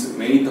thousands,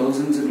 many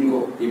thousands it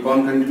will go, keep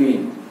on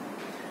continuing.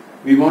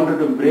 we wanted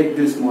to break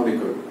this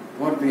molecule.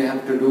 What we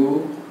have to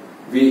do?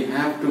 We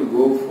have to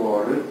go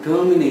for a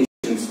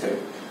termination step.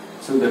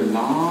 So the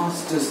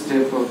last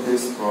step of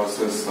this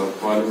process of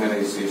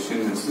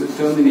polymerization is the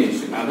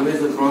termination. Otherwise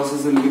the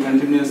process will be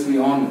continuously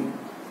on.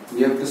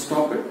 We have to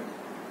stop it.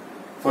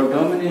 For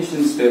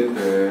termination step,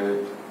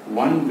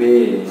 one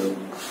way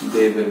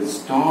they will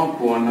stop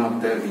one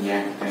of the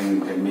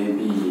reactant,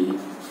 maybe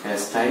a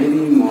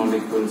styrene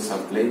molecule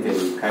supply they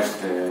will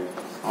cut,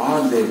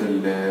 or they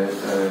will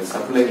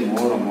supply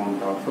more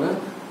amount of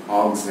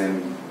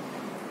oxygen.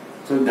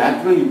 So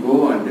that will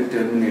go and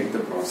terminate the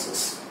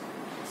process.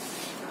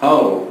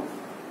 How?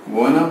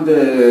 One of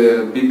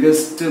the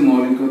biggest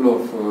molecule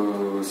of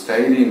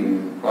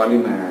styrene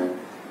polymer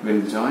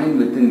will join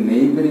with the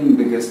neighboring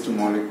biggest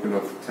molecule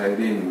of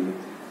styrene,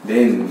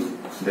 then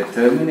the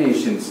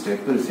termination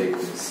step will take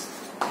place.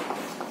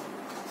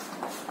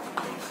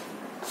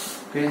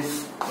 Okay?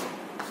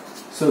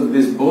 So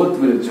this both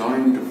will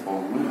join to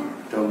form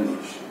a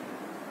termination.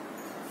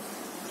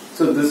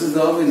 So this is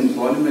how in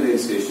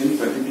polymerization,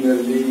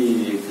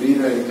 particularly free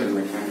radical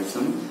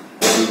mechanism,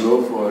 we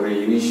go for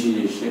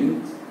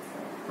initiation,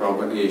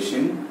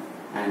 propagation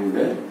and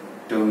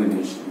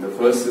termination. The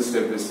first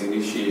step is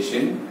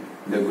initiation.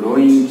 The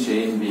growing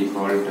chain we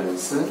call it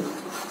as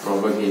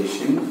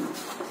propagation,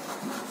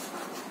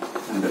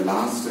 and the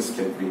last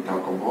step we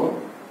talk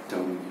about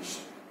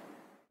termination.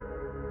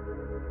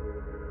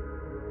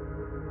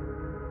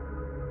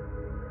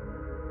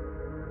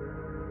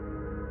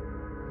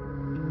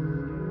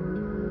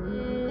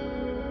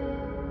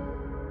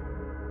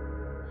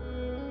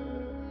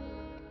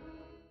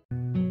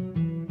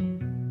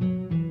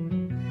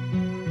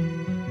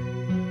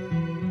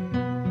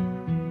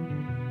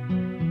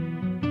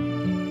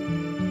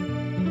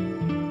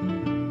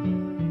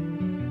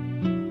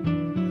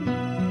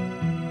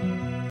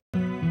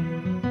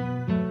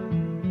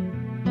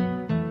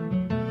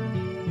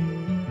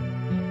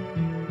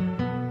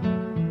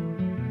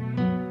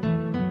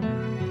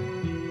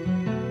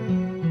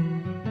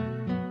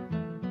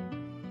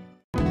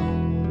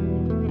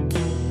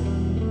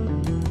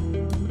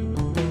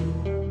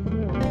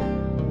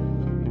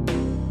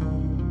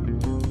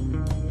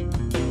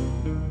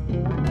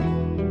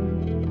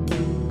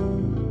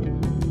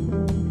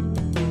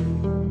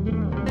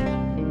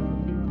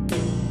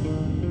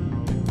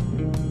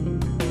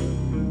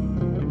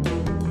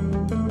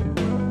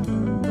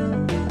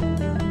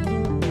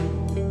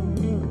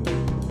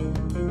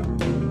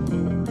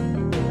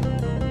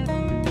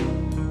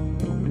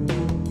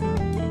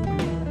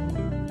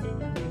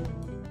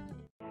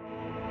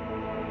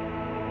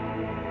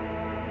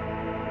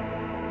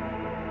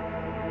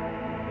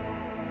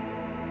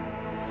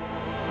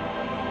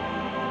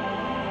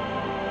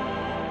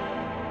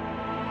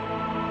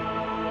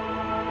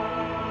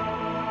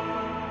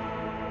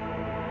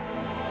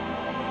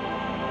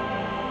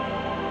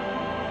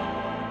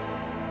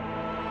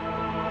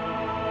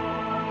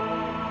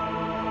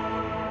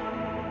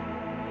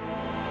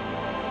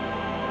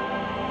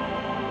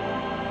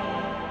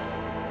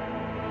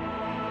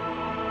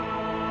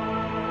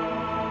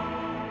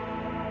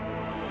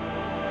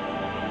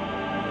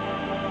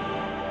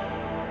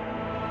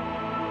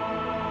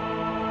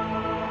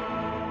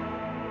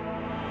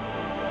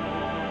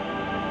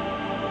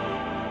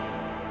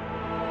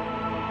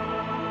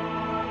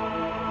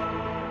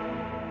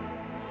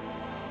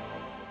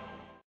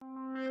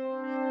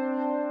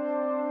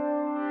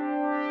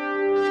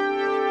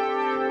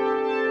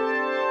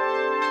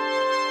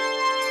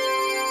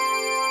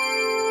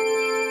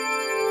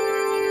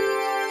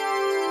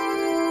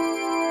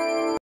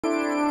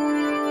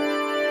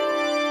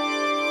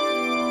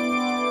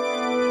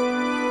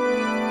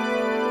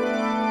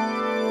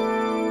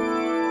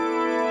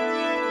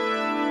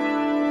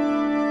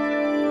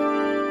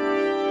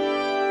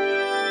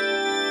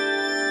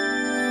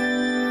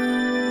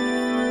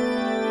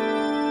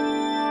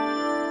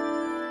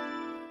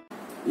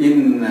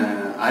 In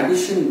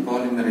addition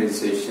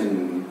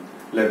polymerization,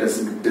 let us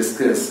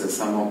discuss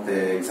some of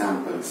the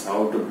examples,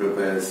 how to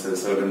prepare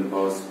certain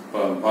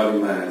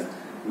polymers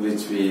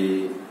which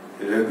we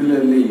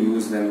regularly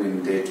use them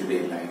in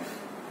day-to-day life.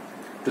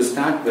 To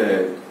start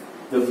with,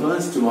 the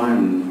first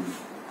one,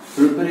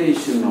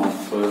 preparation of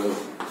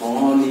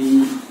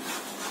polyethylene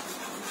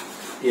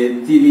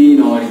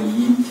or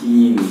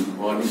ethene,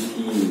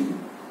 polythene.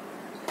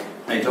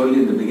 I told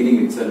you in the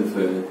beginning itself,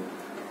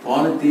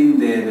 polythene,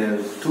 there are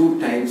two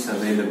types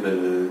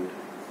available,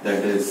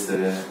 that is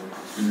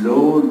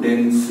low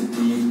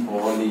density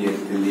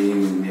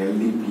polyethylene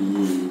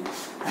LDPE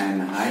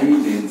and high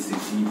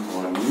density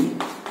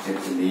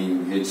polyethylene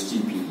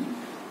HDPE.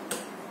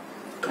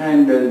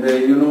 And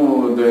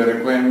the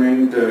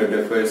requirement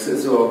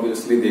differs, so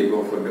obviously they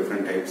go for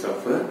different types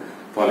of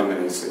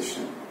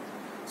polymerization.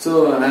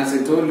 So as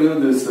I told you,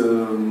 this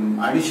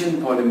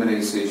addition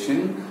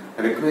polymerization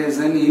requires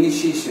an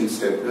initiation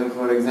step.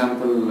 For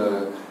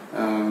example,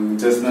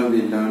 just now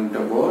we learnt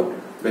about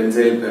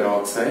benzyl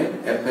peroxide.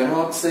 A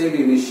peroxide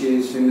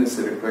initiation is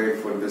required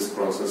for this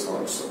process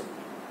also.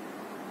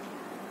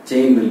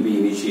 chain will be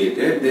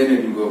initiated, then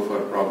it will go for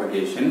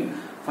propagation,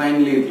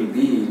 finally it will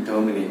be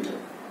terminated.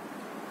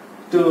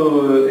 So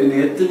in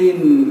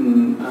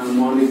ethylene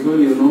molecule,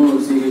 you know,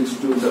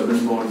 CH2 double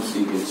bond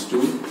CH2,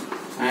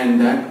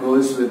 and that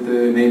goes with the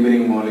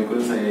neighboring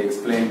molecules. I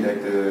explained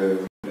that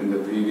in the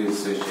previous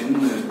session.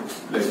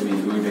 Let me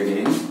do it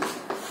again.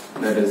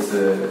 That is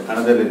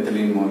another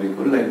ethylene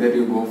molecule. Like that,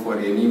 you go for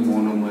any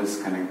monomers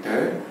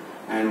connector,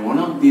 and one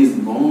of these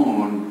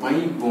pi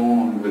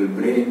bond will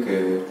break,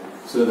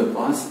 so the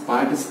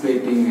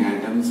participating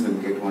atoms will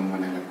get one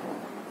electron.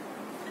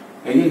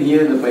 Again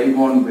here the pi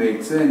bond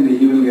breaks and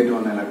he will get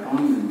one electron,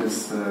 and this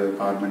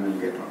carbon will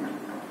get one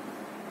electron.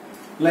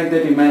 Like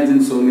that, imagine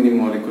so many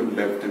molecules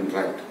left and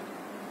right.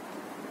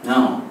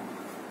 Now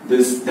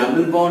this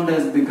double bond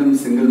has become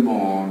single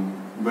bond,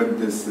 but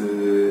this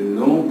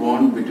no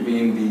bond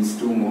between these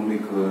two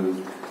molecules,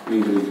 we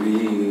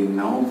will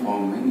now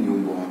form a new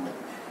bond.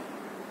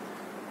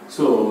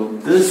 So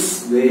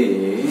this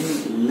way,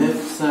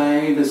 left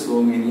side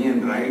so many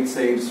and right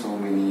side so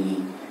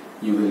many,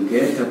 you will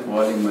get a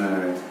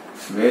polymer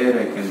where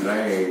I can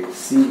write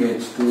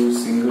CH2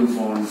 single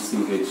bond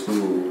CH2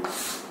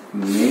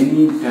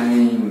 many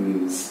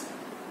times.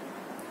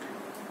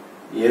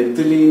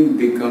 Ethylene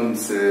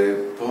becomes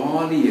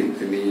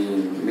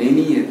polyethylene,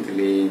 many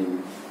ethylene,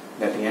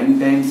 that n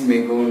times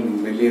may go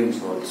in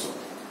millions also,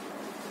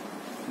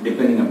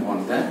 depending upon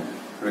the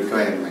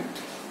requirement.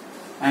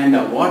 And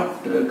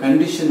what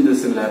condition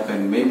this will happen?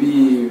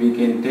 Maybe we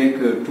can take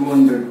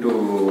 200 to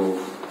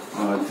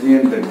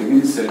 300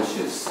 degrees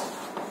Celsius,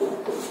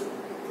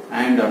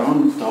 and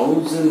around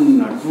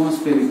 1000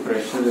 atmospheric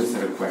pressure is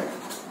required.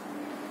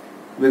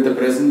 With the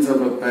presence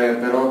of a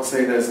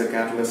peroxide as a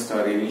catalyst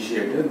or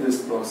initiator,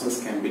 this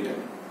process can be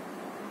done.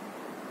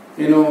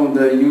 You know,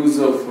 the use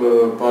of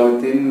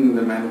polythene,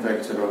 the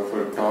manufacture of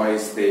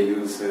toys, they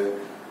use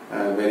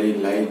very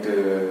light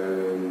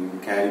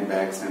carry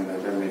bags and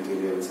other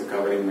materials,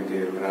 covering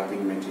material,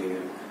 wrapping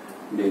material.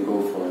 They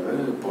go for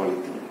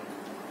polythene.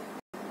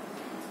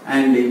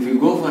 And if you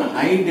go for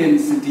high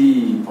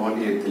density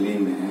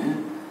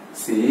polyethylene,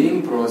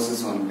 same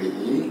process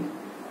only.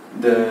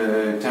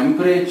 The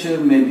temperature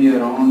may be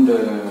around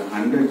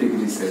 100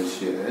 degrees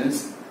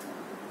Celsius,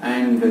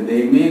 and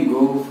they may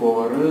go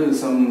for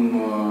some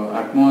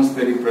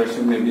atmospheric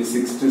pressure, maybe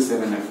 6 to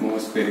 7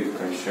 atmospheric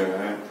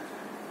pressure,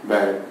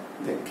 but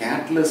the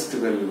catalyst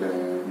will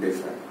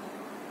differ.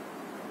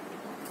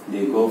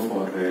 They go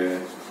for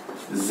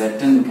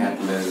Zeton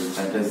catalyst,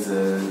 that is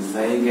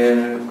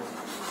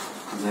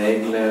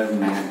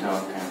Ziegler-Natta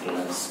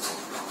catalyst.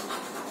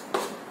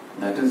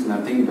 That is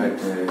nothing but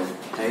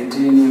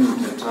titanium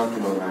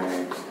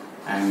tetrachloride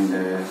and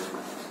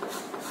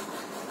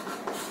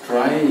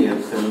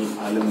triethyl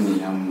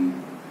aluminum.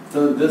 So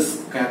this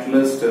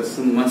catalyst is a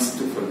must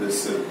for this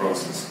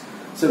process.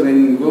 So when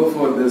you go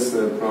for this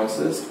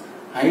process,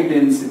 high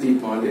density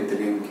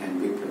polyethylene can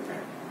be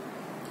prepared.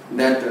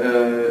 That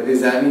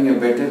is having a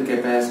better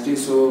capacity,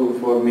 so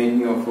for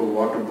making of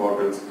water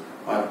bottles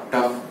or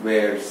tough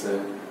wares,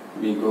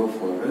 we go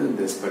for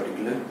this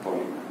particular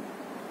polymer.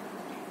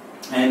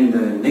 And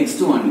next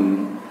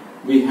one,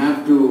 we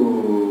have to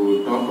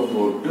talk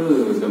about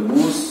the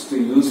most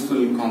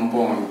useful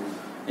compound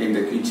in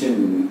the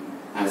kitchen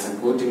as a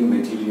coating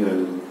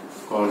material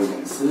called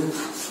as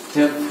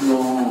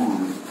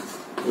Teflon.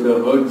 You would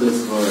have heard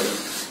this word.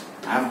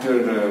 After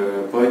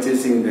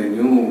purchasing the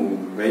new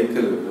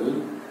vehicle,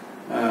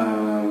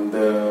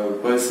 the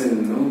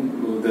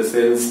person, the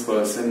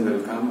salesperson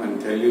will come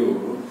and tell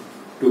you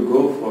to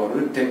go for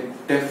a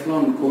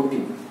Teflon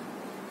coating.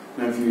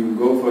 Now if you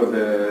go for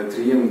the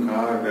 3M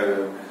car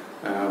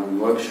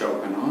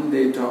workshop and all,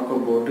 they talk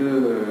about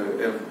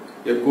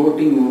a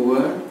coating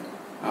over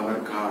our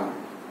car.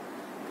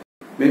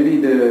 Maybe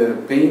the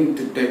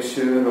paint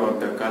texture or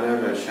the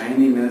color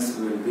shininess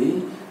will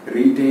be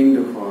retained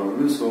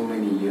for so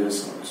many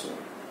years also.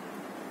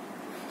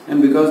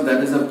 And because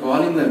that is a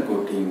polymer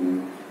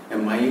coating, a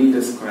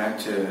mild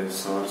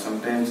scratches or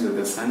sometimes with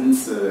the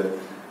sun's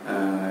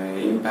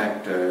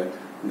impact,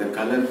 the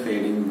color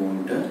fading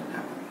won't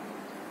happen.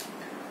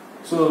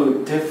 So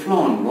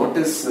Teflon, what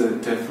is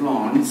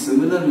Teflon?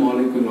 Similar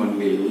molecule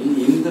only.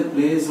 In the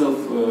place of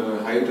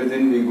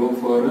hydrogen, we go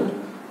for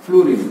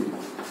fluorine.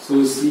 So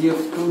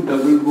CF2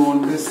 double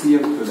bond is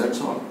CF2,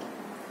 that's all.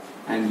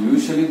 And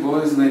usually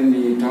boys, when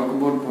we talk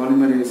about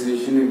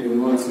polymerization, it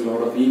involves a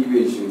lot of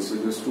equations. So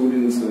the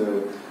students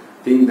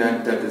think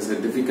that that is a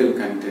difficult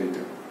content.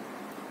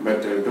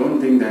 But don't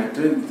think that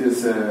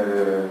this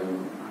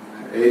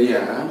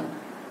area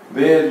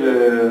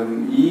where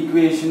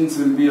equations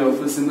will be of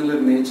a similar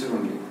nature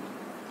only.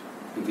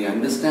 If we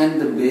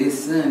understand the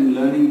base, and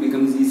learning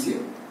becomes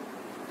easier.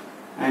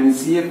 And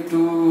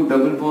CF2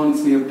 double bond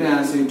CF2,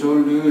 as I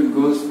told you, it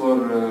goes for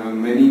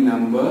many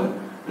number,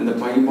 and the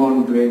pi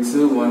bond breaks,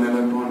 one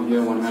electron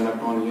here, one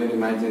electron here.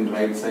 Imagine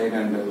right side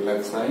and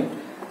left side,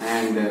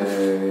 and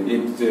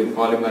it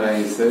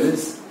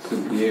polymerizes to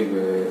give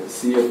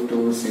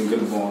CF2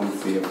 single bond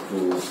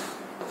CF2.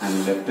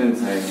 And left hand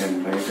side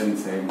and right hand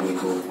side will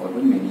go for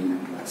the many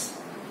numbers.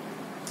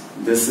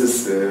 This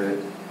is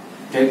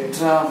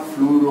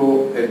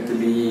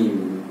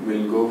tetrafluoroethylene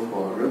will go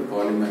for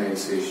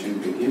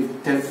polymerization to give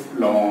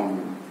Teflon.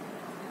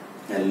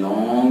 A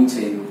long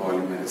chain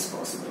polymer is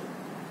possible.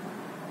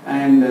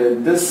 And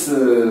this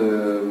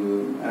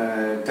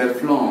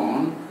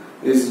Teflon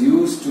is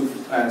used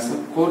as a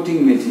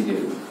coating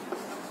material.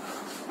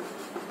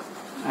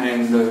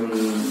 And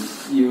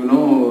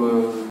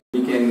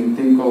we can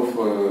think of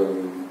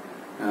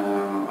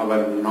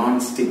our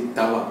non-stick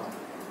tawa.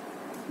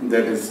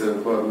 That is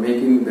for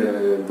making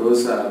the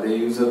dosa, they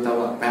use a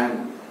tawa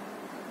pan.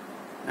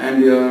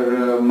 And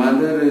your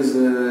mother is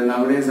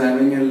nowadays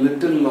having a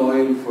little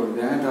oil for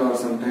that, or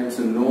sometimes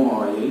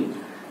no oil.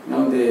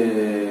 Now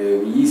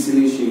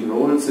she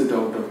rolls it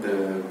out of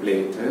the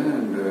plate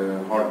and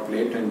hot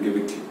plate and give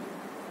it to you.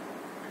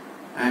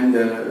 And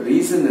the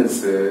reason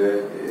is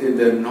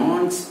the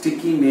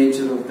non-sticky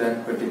nature of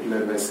that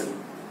particular vessel,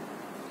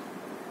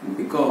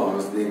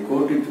 because they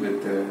coat it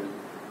with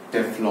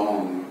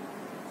Teflon.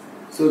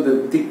 So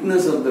the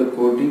thickness of the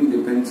coating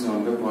depends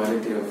on the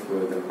quality of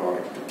the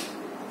product.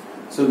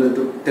 So the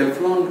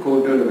Teflon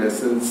coated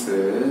vessels,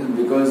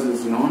 because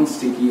it's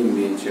non-sticky in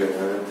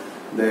nature,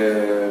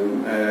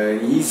 they're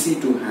easy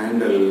to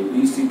handle,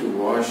 easy to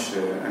wash,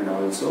 and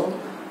also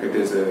it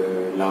is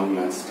long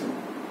lasting.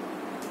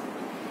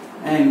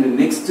 And the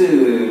next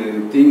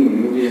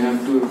thing we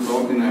have to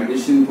talk in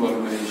addition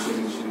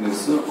polymerization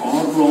is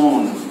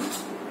Orlon,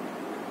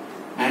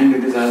 and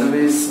it is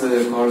otherwise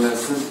called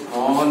as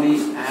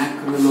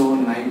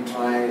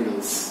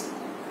polyacrylonitriles,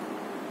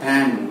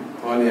 PAN,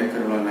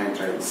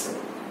 polyacrylonitriles.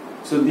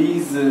 So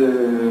these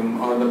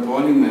are the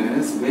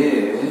polymers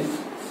where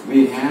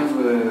we have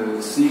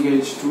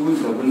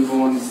CH2 double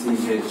bond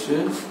CH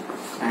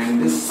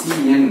and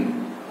CN.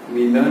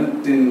 We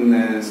learnt in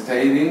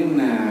styrene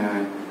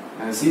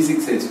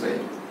C6H5,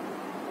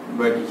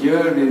 but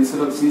here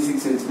instead of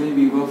C6H5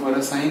 we go for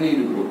a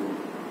cyanide group.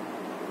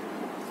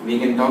 We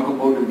can talk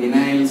about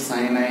vinyl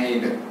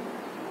cyanide.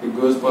 It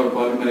goes for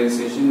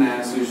polymerization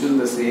as usual,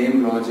 the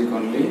same logic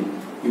only.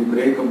 You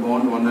break a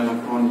bond, one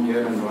electron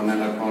here and one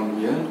electron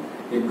here.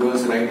 It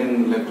goes right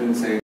and left hand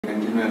side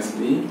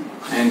continuously,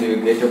 and you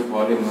get a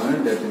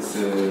polymer that is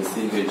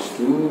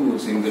CH2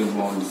 single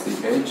bond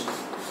CH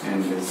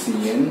and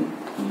CN,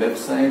 left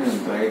side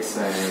and right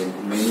side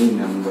many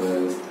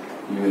numbers.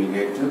 You will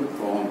get a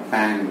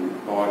PAN,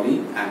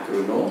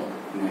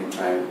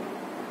 polyacrylonitrile.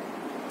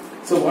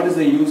 So what is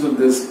the use of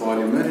this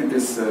polymer? It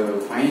is a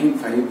fine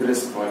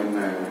fibrous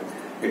polymer.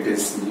 It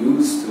is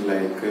used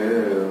like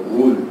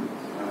wool,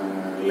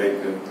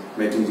 like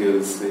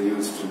materials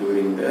used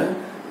during the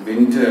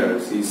winter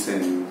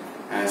season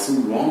as a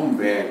warm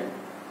bed.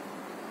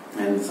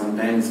 And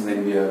sometimes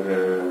when we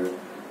are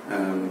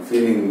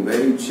feeling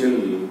very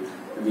chill,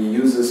 we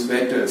use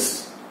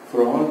sweaters.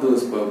 For all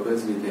those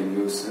purposes, we can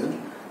use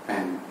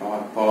PAN,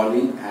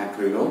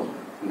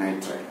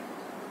 polyacrylonitrile.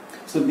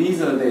 So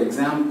these are the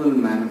example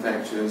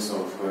manufacturers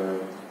of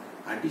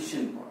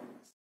addition polymers.